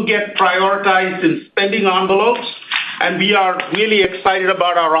they will get prioritized in spending envelopes, and we are really excited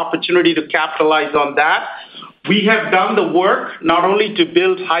about our opportunity to capitalize on that. We have done the work not only to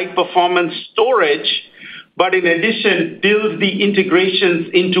build high-performance storage, but in addition, build the integrations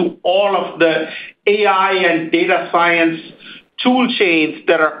into all of the AI and data science tool chains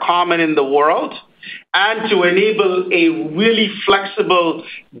that are common in the world, and to enable a really flexible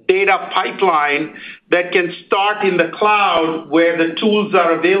data pipeline that can start in the cloud where the tools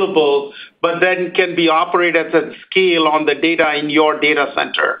are available, but then can be operated at scale on the data in your data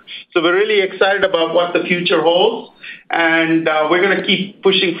center. So we're really excited about what the future holds, and we're going to keep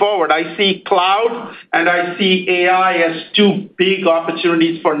pushing forward. I see cloud and I see AI as two big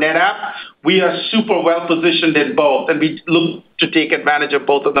opportunities for NetApp. We are super well positioned in both, and we look to take advantage of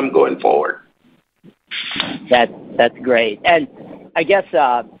both of them going forward. That's great. And I guess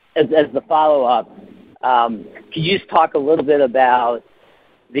as the follow-up, could you just talk a little bit about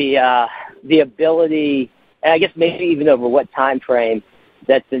the ability, and I guess maybe even over what time frame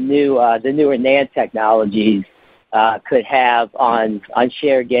that the newer NAND technologies could have on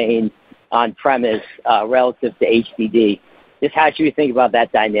share gain on premise relative to HDD? Just how should we think about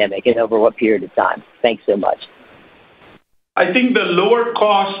that dynamic and over what period of time? Thanks so much. I think the lower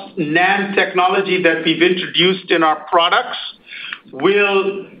cost NAND technology that we've introduced in our products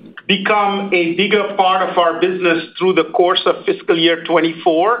will become a bigger part of our business through the course of fiscal year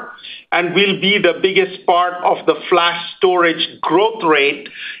 24 and will be the biggest part of the flash storage growth rate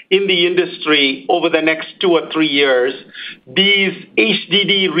in the industry over the next 2 or 3 years. These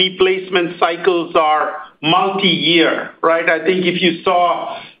HDD replacement cycles are multi-year, right? I think if you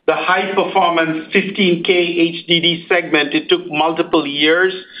saw the high-performance 15K HDD segment, it took multiple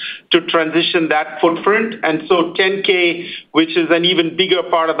years to transition that footprint. And so 10K, which is an even bigger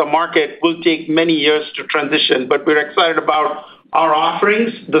part of the market, will take many years to transition. But we're excited about our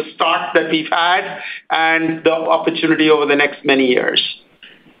offerings, the start that we've had, and the opportunity over the next many years.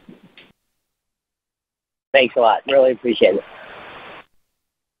 Thanks a lot. Really appreciate it.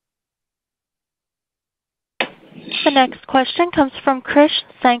 The next question comes from Krish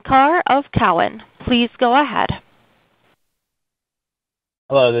Sankar of Cowen. Please go ahead.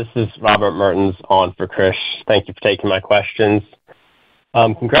 Hello, this is Robert Mertens on for Krish. Thank you for taking my questions.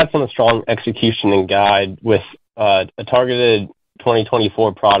 Congrats on the strong execution and guide with a targeted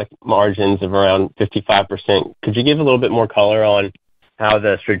 2024 product margins of around 55%. Could you give a little bit more color on how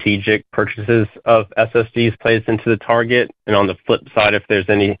the strategic purchases of SSDs plays into the target? And on the flip side, if there's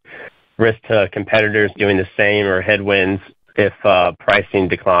any risk to competitors doing the same or headwinds if pricing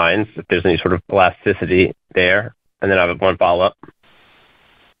declines, if there's any sort of elasticity there? And then I have one follow-up.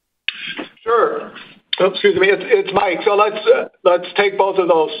 Sure. Excuse me, it's Mike. So let's take both of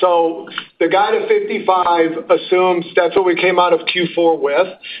those. So the guide of 55 assumes that's what we came out of Q4 with.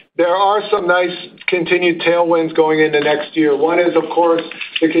 There are some nice continued tailwinds going into next year. One is, of course,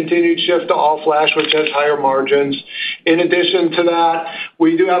 the continued shift to all flash, which has higher margins. In addition to that,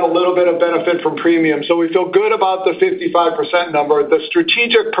 we do have a little bit of benefit from premium. So we feel good about the 55% number. The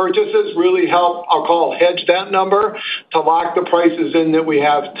strategic purchases really help, I'll call, hedge that number to lock the prices in that we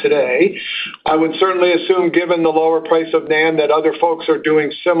have today. I would certainly assume, given the lower price of NAND, that other folks are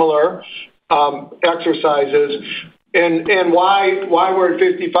doing similar exercises. And why we're at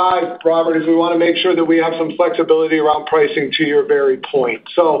 55, Robert, is we want to make sure that we have some flexibility around pricing to your very point.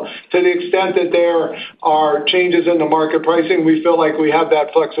 So to the extent that there are changes in the market pricing, we feel like we have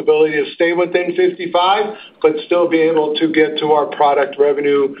that flexibility to stay within 55, but still be able to get to our product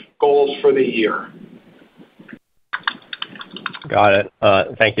revenue goals for the year. Got it.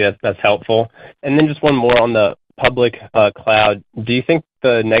 Thank you. That's helpful. And then just one more on the public cloud. Do you think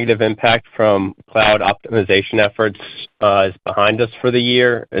the negative impact from cloud optimization efforts is behind us for the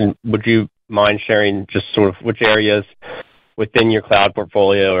year? And would you mind sharing just sort of which areas within your cloud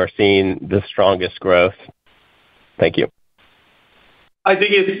portfolio are seeing the strongest growth? Thank you. I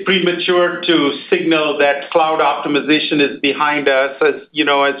think it's premature to signal that cloud optimization is behind us. As you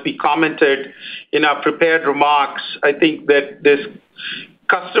know, as we commented in our prepared remarks, I think that this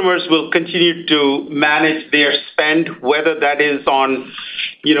customers will continue to manage their spend, whether that is on,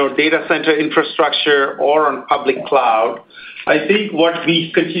 data center infrastructure or on public cloud. I think what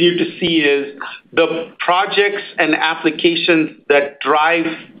we continue to see is the projects and applications that drive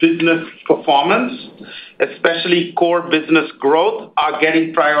business performance, especially core business growth, are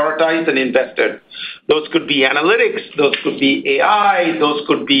getting prioritized and invested. Those could be analytics, those could be AI, those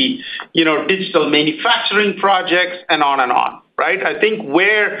could be, digital manufacturing projects, and on and on, right? I think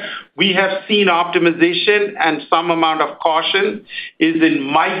where we have seen optimization and some amount of caution is in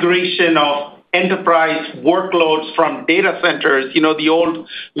migration of enterprise workloads from data centers, the old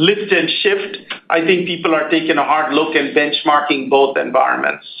lift and shift. I think people are taking a hard look and benchmarking both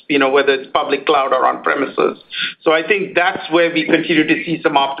environments, whether it's public cloud or on premises. So I think that's where we continue to see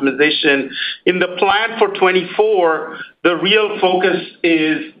some optimization. In the plan for 24, the real focus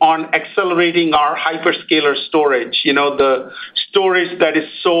is on accelerating our hyperscaler storage, the storage that is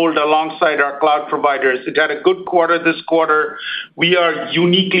sold alongside our cloud providers. It had a good quarter this quarter. We are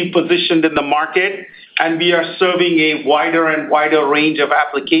uniquely positioned in the market, and we are serving a wider and wider range of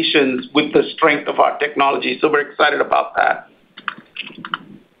applications with the strength of our technology. So we're excited about that.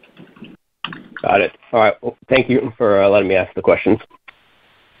 Got it. All right. Well, thank you for letting me ask the questions.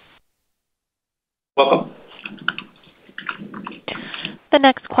 Welcome. The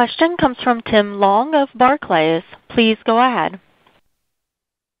next question comes from Tim Long of Barclays. Please go ahead.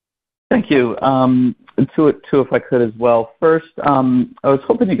 Thank you. Two, if I could as well. First, I was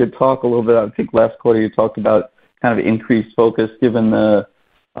hoping you could talk a little bit. I think last quarter you talked about kind of increased focus given the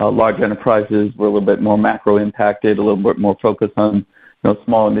large enterprises were a little bit more macro impacted, a little bit more focused on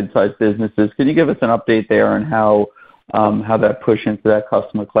small and mid-sized businesses. Can you give us an update there on how that push into that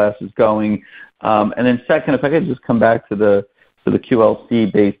customer class is going? And then second, if I could just come back to the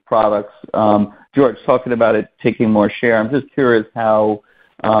QLC-based products. George, talking about it taking more share. I'm just curious how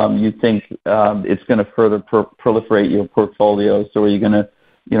you think it's going to further proliferate your portfolio. So are you going to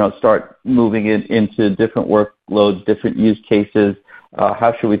start moving it into different workloads, different use cases?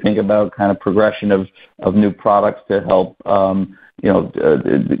 How should we think about kind of progression of new products to help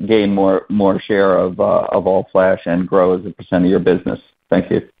gain more share of all flash and grow as a percent of your business?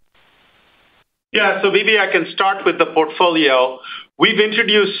 Thank you. Yeah, so maybe I can start with the portfolio. We've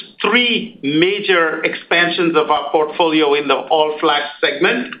introduced 3 major expansions of our portfolio in the all-flash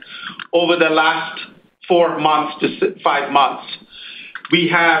segment over the last 4 months to 5 months. We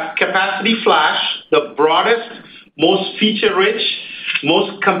have capacity flash, the broadest, most feature-rich,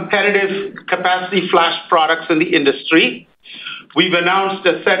 most competitive capacity flash products in the industry. We've announced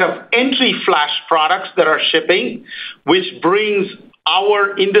a set of entry flash products that are shipping, which brings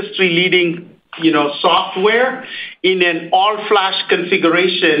our industry-leading software in an all-flash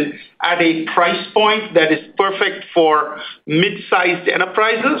configuration at a price point that is perfect for mid-sized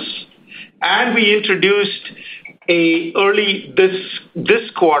enterprises. And we introduced early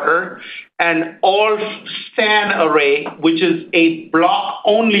this quarter an all-SAN array, which is a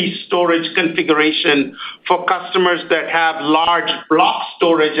block-only storage configuration for customers that have large block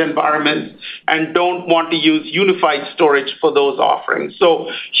storage environments and don't want to use unified storage for those offerings.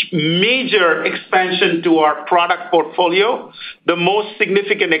 So major expansion to our product portfolio, the most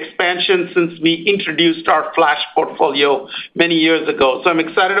significant expansion since we introduced our flash portfolio many years ago. So I'm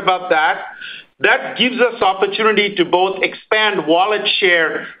excited about that. That gives us opportunity to both expand wallet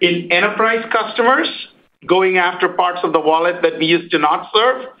share in enterprise customers, going after parts of the wallet that we used to not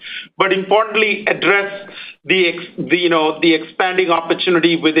serve, but importantly, address the expanding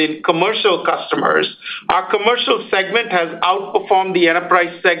opportunity within commercial customers. Our commercial segment has outperformed the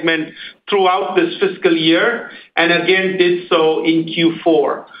enterprise segment throughout this fiscal year, and again did so in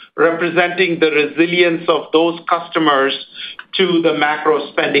Q4, representing the resilience of those customers to the macro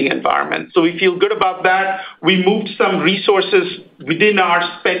spending environment. So we feel good about that. We moved some resources within our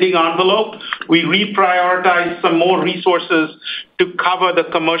spending envelope. We reprioritized some more resources to cover the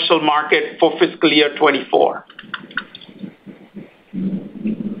commercial market for fiscal year 24.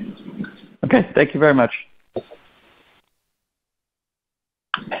 Okay, thank you very much.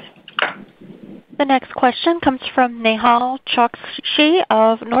 The next question comes from Nehal Chokshi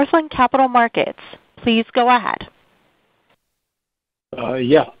of Northland Capital Markets. Please go ahead.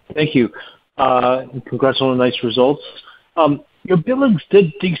 Yeah, thank you. Congrats on the nice results. Your billings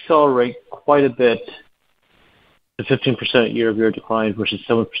did decelerate quite a bit, the 15% year-over-year decline versus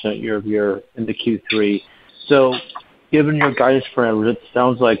 7% year-over-year in the Q3. So given your guidance parameters, it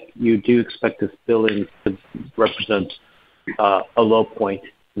sounds like you do expect this billing to represent a low point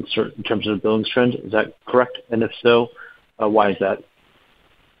in terms of the billings trend. Is that correct? And if so, why is that?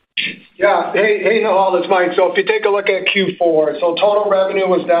 Yeah. Hey, Nahal, it's Mike. So if you take a look at Q4, so total revenue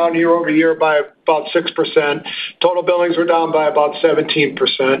was down year-over-year by about 6%. Total billings were down by about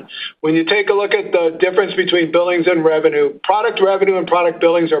 17%. When you take a look at the difference between billings and revenue and product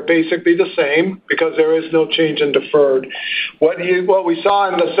billings are basically the same because there is no change in deferred. What we saw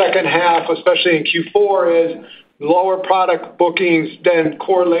in the second half, especially in Q4, is lower product bookings then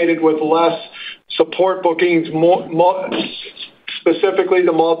correlated with less support bookings, specifically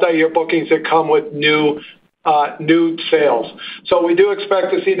the multi-year bookings that come with new sales. So we do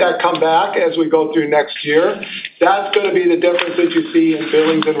expect to see that come back as we go through next year. That's going to be the difference that you see in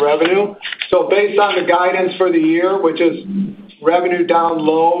billings and revenue. So based on the guidance for the year, which is revenue down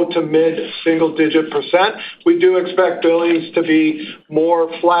low to mid-single-digit %, we do expect billings to be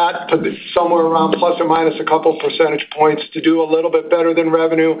more flat, to be somewhere around plus or minus a couple percentage points, to do a little bit better than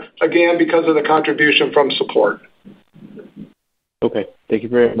revenue, again, because of the contribution from support. Okay. Thank you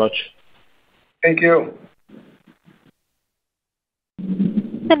very much. Thank you.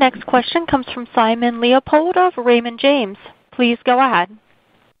 The next question comes from Simon Leopold of Raymond James. Please go ahead.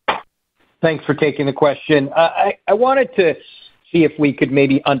 Thanks for taking the question. I wanted to see if we could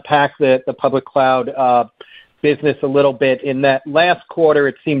maybe unpack the public cloud business a little bit. In that last quarter,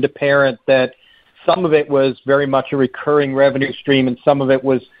 it seemed apparent that some of it was very much a recurring revenue stream and some of it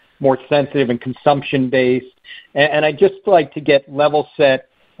was more sensitive and consumption-based. And I'd just like to get level set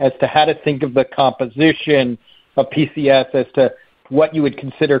as to how to think of the composition of PCS as to what you would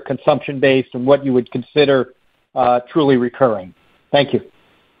consider consumption-based and what you would consider truly recurring. Thank you.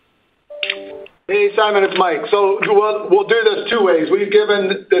 Hey, Simon, it's Mike. So we'll do this two ways. We've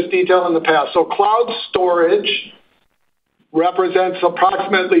given this detail in the past. So cloud storage represents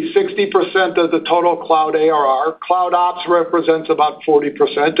approximately 60% of the total cloud ARR. Cloud ops represents about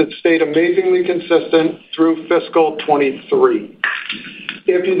 40%. It stayed amazingly consistent through fiscal 23.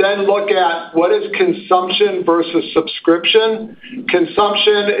 If you then look at what is consumption versus subscription,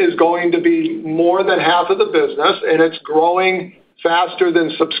 consumption is going to be more than half of the business, and it's growing faster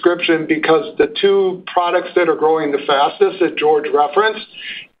than subscription because the two products that are growing the fastest that George referenced,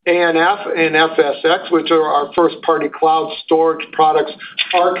 ANF and FSx, which are our first-party cloud storage products,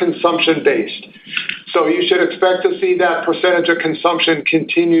 are consumption-based. So you should expect to see that percentage of consumption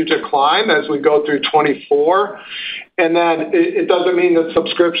continue to climb as we go through 24. And then it doesn't mean that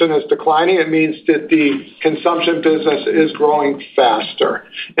subscription is declining. It means that the consumption business is growing faster.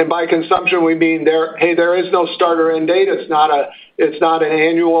 And by consumption, we mean there is no start or end date. It's not an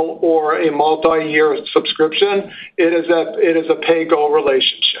annual or a multi-year subscription. It is a pay-go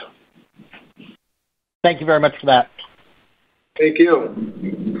relationship. Thank you very much for that. Thank you.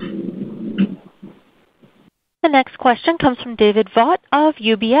 The next question comes from David Vaught of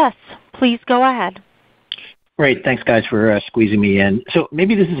UBS. Please go ahead. Great. Thanks, guys, for squeezing me in. So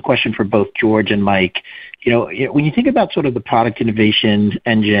maybe this is a question for both George and Mike. When you think about sort of the product innovation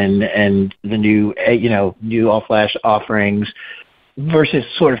engine and the new all-flash offerings versus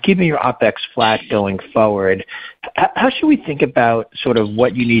sort of keeping your OpEx flat going forward, how should we think about sort of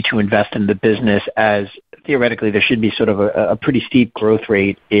what you need to invest in the business, as theoretically there should be sort of a pretty steep growth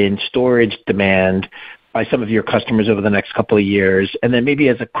rate in storage demand by some of your customers over the next couple of years? And then maybe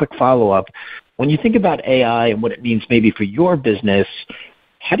as a quick follow-up, when you think about AI and what it means maybe for your business,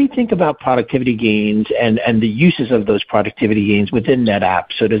 how do you think about productivity gains and the uses of those productivity gains within NetApp?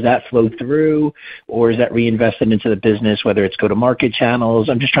 So does that flow through, or is that reinvested into the business, whether it's go-to-market channels?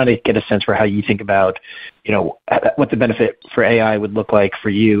 I'm just trying to get a sense for how you think about, what the benefit for AI would look like for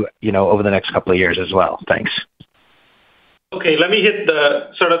you, over the next couple of years as well. Thanks. Okay, let me hit the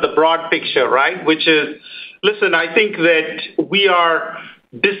sort of the broad picture, right? Which is, listen, I think that we are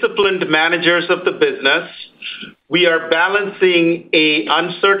disciplined managers of the business. We are balancing an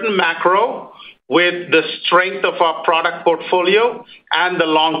uncertain macro with the strength of our product portfolio and the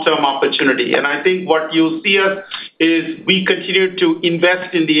long-term opportunity. And I think what you'll see us is we continue to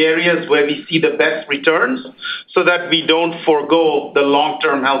invest in the areas where we see the best returns so that we don't forego the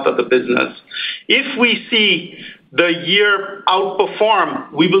long-term health of the business. If we see the year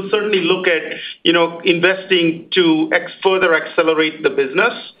outperform, we will certainly look at, investing to further accelerate the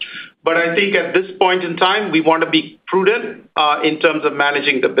business. But I think at this point in time, we want to be prudent in terms of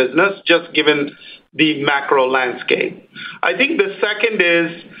managing the business, just given the macro landscape. I think the second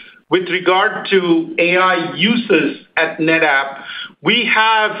is, with regard to AI uses at NetApp, we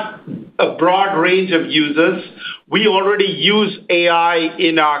have a broad range of users. we already use AI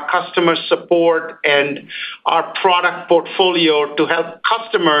in our customer support and our product portfolio to help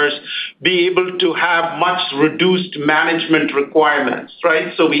customers be able to have much reduced management requirements,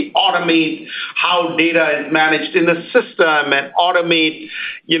 right? So we automate how data is managed in a system and automate,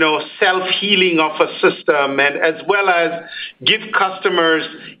 self-healing of a system, and as well as give customers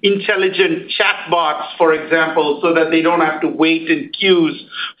intelligent chatbots, for example, so that they don't have to wait in queues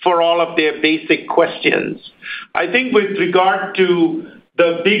for all of their basic questions. I think with regard to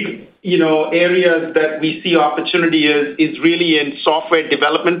the big, areas that we see opportunity is really in software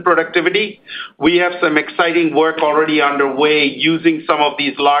development productivity. We have some exciting work already underway using some of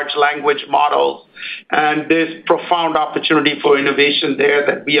these large language models, and there's profound opportunity for innovation there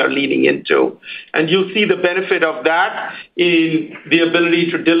that we are leaning into. And you'll see the benefit of that in the ability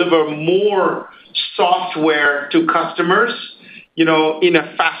to deliver more software to customers, in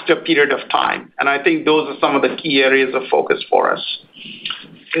a faster period of time. And I think those are some of the key areas of focus for us.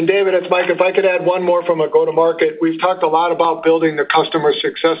 And David, it's Mike. If I could add one more from a go-to-market, we've talked a lot about building the customer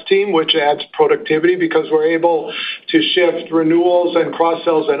success team, which adds productivity because we're able to shift renewals and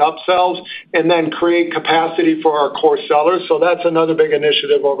cross-sells and upsells and then create capacity for our core sellers. So that's another big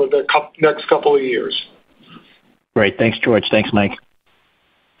initiative over the next couple of years. Great. Thanks, George. Thanks, Mike.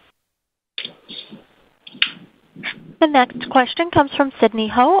 The next question comes from Sidney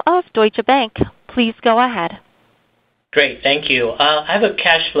Ho of Deutsche Bank. Please go ahead. Great. Thank you. I have a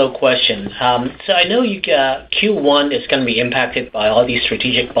cash flow question. So I know Q1 is going to be impacted by all these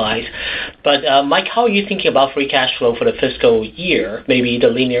strategic buys, but Mike, how are you thinking about free cash flow for the fiscal year, maybe the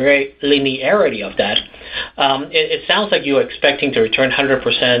linearity of that? It sounds like you're expecting to return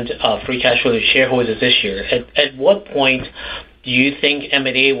 100% of free cash flow to shareholders this year. At what point do you think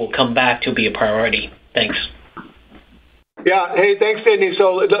M&A will come back to be a priority? Thanks. Yeah. Hey, thanks, Sidney.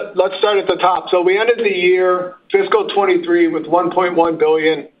 So let's start at the top. So we ended the year, fiscal 23, with $1.1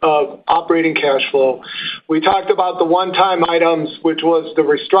 billion of operating cash flow. We talked about the one-time items, which was the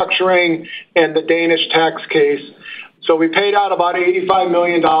restructuring and the Danish tax case. So we paid out about $85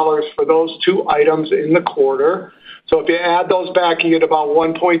 million for those two items in the quarter. So if you add those back, you get about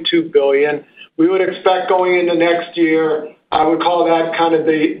 $1.2 billion. We would expect going into next year, I would call that kind of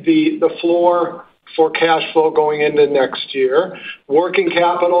the floor for cash flow going into next year. Working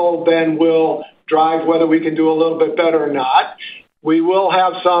capital then will drive whether we can do a little bit better or not. We will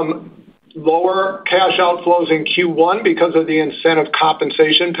have some lower cash outflows in Q1 because of the incentive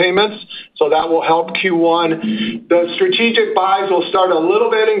compensation payments, so that will help Q1. The strategic buys will start a little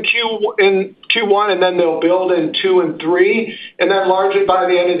bit in Q1, and then they'll build in 2 and 3, and then largely by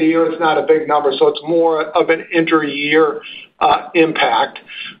the end of the year, it's not a big number, so it's more of an inter-year impact.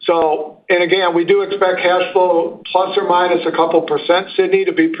 So, and again, we do expect cash flow plus or minus a couple percent, Sidney,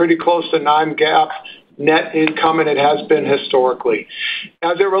 to be pretty close to non-GAAP net income, and it has been historically.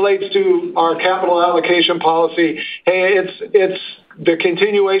 As it relates to our capital allocation policy, hey, it's the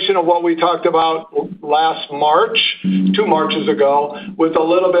continuation of what we talked about last March, 2 Marches ago, with a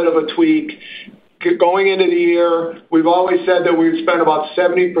little bit of a tweak. Going into the year, we've always said that we've spent about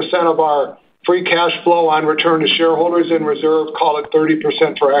 70% of our free cash flow on return to shareholders in reserve, call it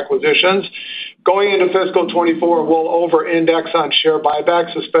 30% for acquisitions. Going into fiscal 24, we'll over-index on share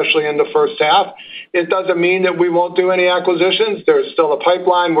buybacks, especially in the first half. It doesn't mean that we won't do any acquisitions. There's still a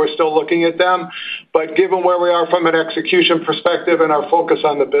pipeline. We're still looking at them. But given where we are from an execution perspective and our focus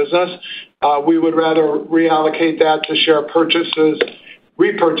on the business, we would rather reallocate that to share repurchases,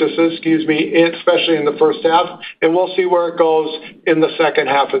 especially in the first half. And we'll see where it goes in the second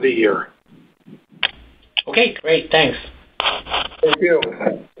half of the year. Okay, great. Thanks. Thank you.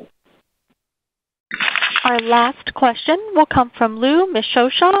 Our last question will come from Lou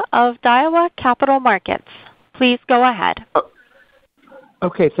Miscioscia of Daiwa Capital Markets. Please go ahead.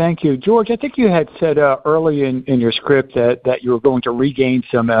 Okay, thank you. George, I think you had said early in your script that you were going to regain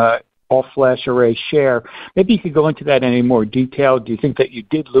some all-flash array share. Maybe you could go into that in any more detail. Do you think that you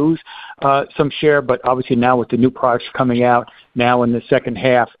did lose some share, but obviously now with the new products coming out now in the second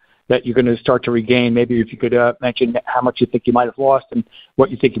half, that you're going to start to regain? Maybe if you could mention how much you think you might have lost and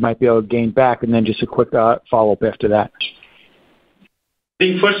what you think you might be able to gain back, and then just a quick follow-up after that. I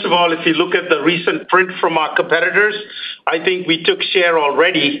think, first of all, if you look at the recent print from our competitors, I think we took share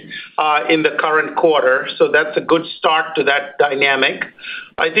already in the current quarter, so that's a good start to that dynamic.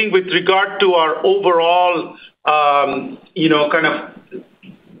 I think with regard to our overall, kind of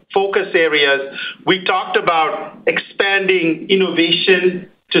focus areas, we talked about expanding innovation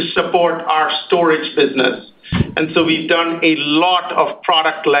to support our storage business. And so we've done a lot of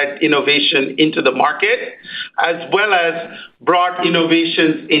product-led innovation into the market, as well as brought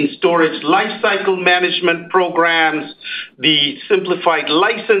innovations in storage lifecycle management programs, the simplified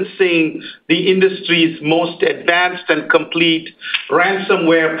licensing, the industry's most advanced and complete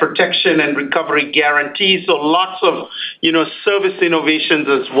ransomware protection and recovery guarantees. So lots of, service innovations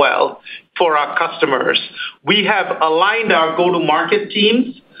as well for our customers. We have aligned our go-to-market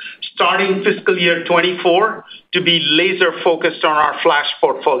teams starting fiscal year 24 to be laser focused on our flash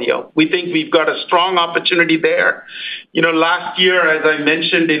portfolio. We think we've got a strong opportunity there. Last year, as I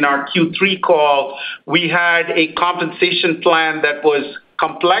mentioned in our Q3 call, we had a compensation plan that was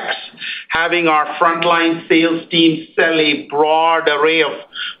complex, having our frontline sales team sell a broad array of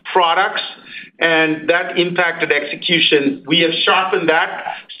products, and that impacted execution. We have sharpened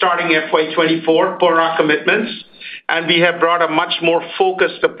that starting FY24 per our commitments, and we have brought a much more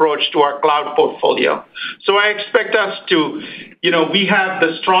focused approach to our cloud portfolio. So I expect us to, we have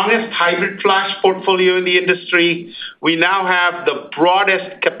the strongest hybrid flash portfolio in the industry. We now have the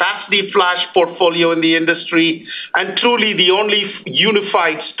broadest capacity flash portfolio in the industry, and truly the only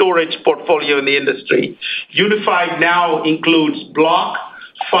unified storage portfolio in the industry. Unified now includes block,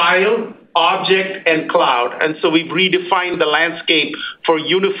 file, object, and cloud. And so we've redefined the landscape for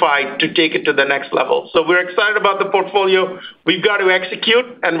unified to take it to the next level. So we're excited about the portfolio. We've got to execute,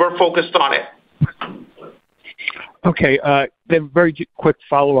 and we're focused on it. Okay. Then very quick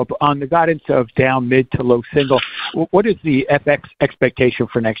follow-up. On the guidance of down mid to low single, what is the FX expectation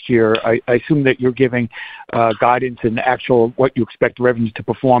for next year? I assume that you're giving guidance and actual what you expect revenues to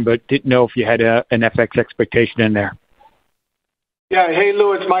perform, but didn't know if you had an FX expectation in there. Yeah. Hey,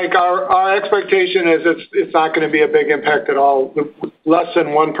 Lou, it's Mike. Our expectation is it's not going to be a big impact at all, less than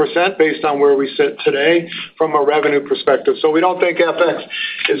 1% based on where we sit today from a revenue perspective. So we don't think FX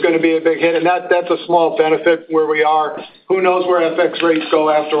is going to be a big hit, and that's a small benefit where we are. Who knows where FX rates go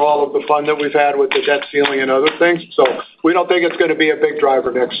after all of the fun that we've had with the debt ceiling and other things. So we don't think it's going to be a big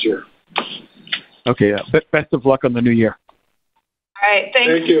driver next year. Okay. Best of luck on the new year. All right.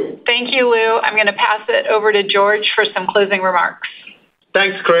 Thank you. Thank you, Lou. I'm going to pass it over to George for some closing remarks.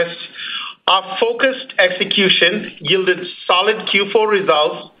 Thanks, Chris. Our focused execution yielded solid Q4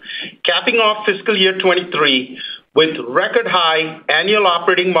 results, capping off fiscal year 23 with record high annual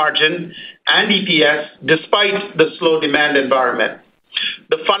operating margin and EPS despite the slow demand environment.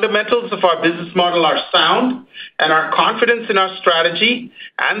 The fundamentals of our business model are sound, and our confidence in our strategy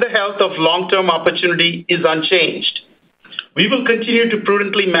and the health of long-term opportunity is unchanged. We will continue to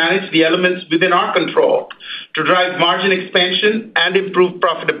prudently manage the elements within our control to drive margin expansion and improve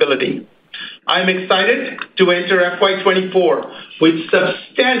profitability. I'm excited to enter FY24 with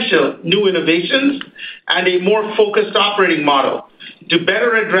substantial new innovations and a more focused operating model to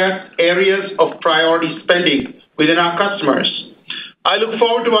better address areas of priority spending within our customers. I look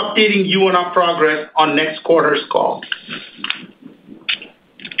forward to updating you on our progress on next quarter's call.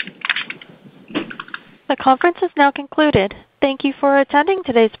 The conference is now concluded. Thank you for attending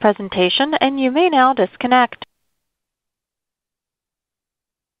today's presentation, and you may now disconnect.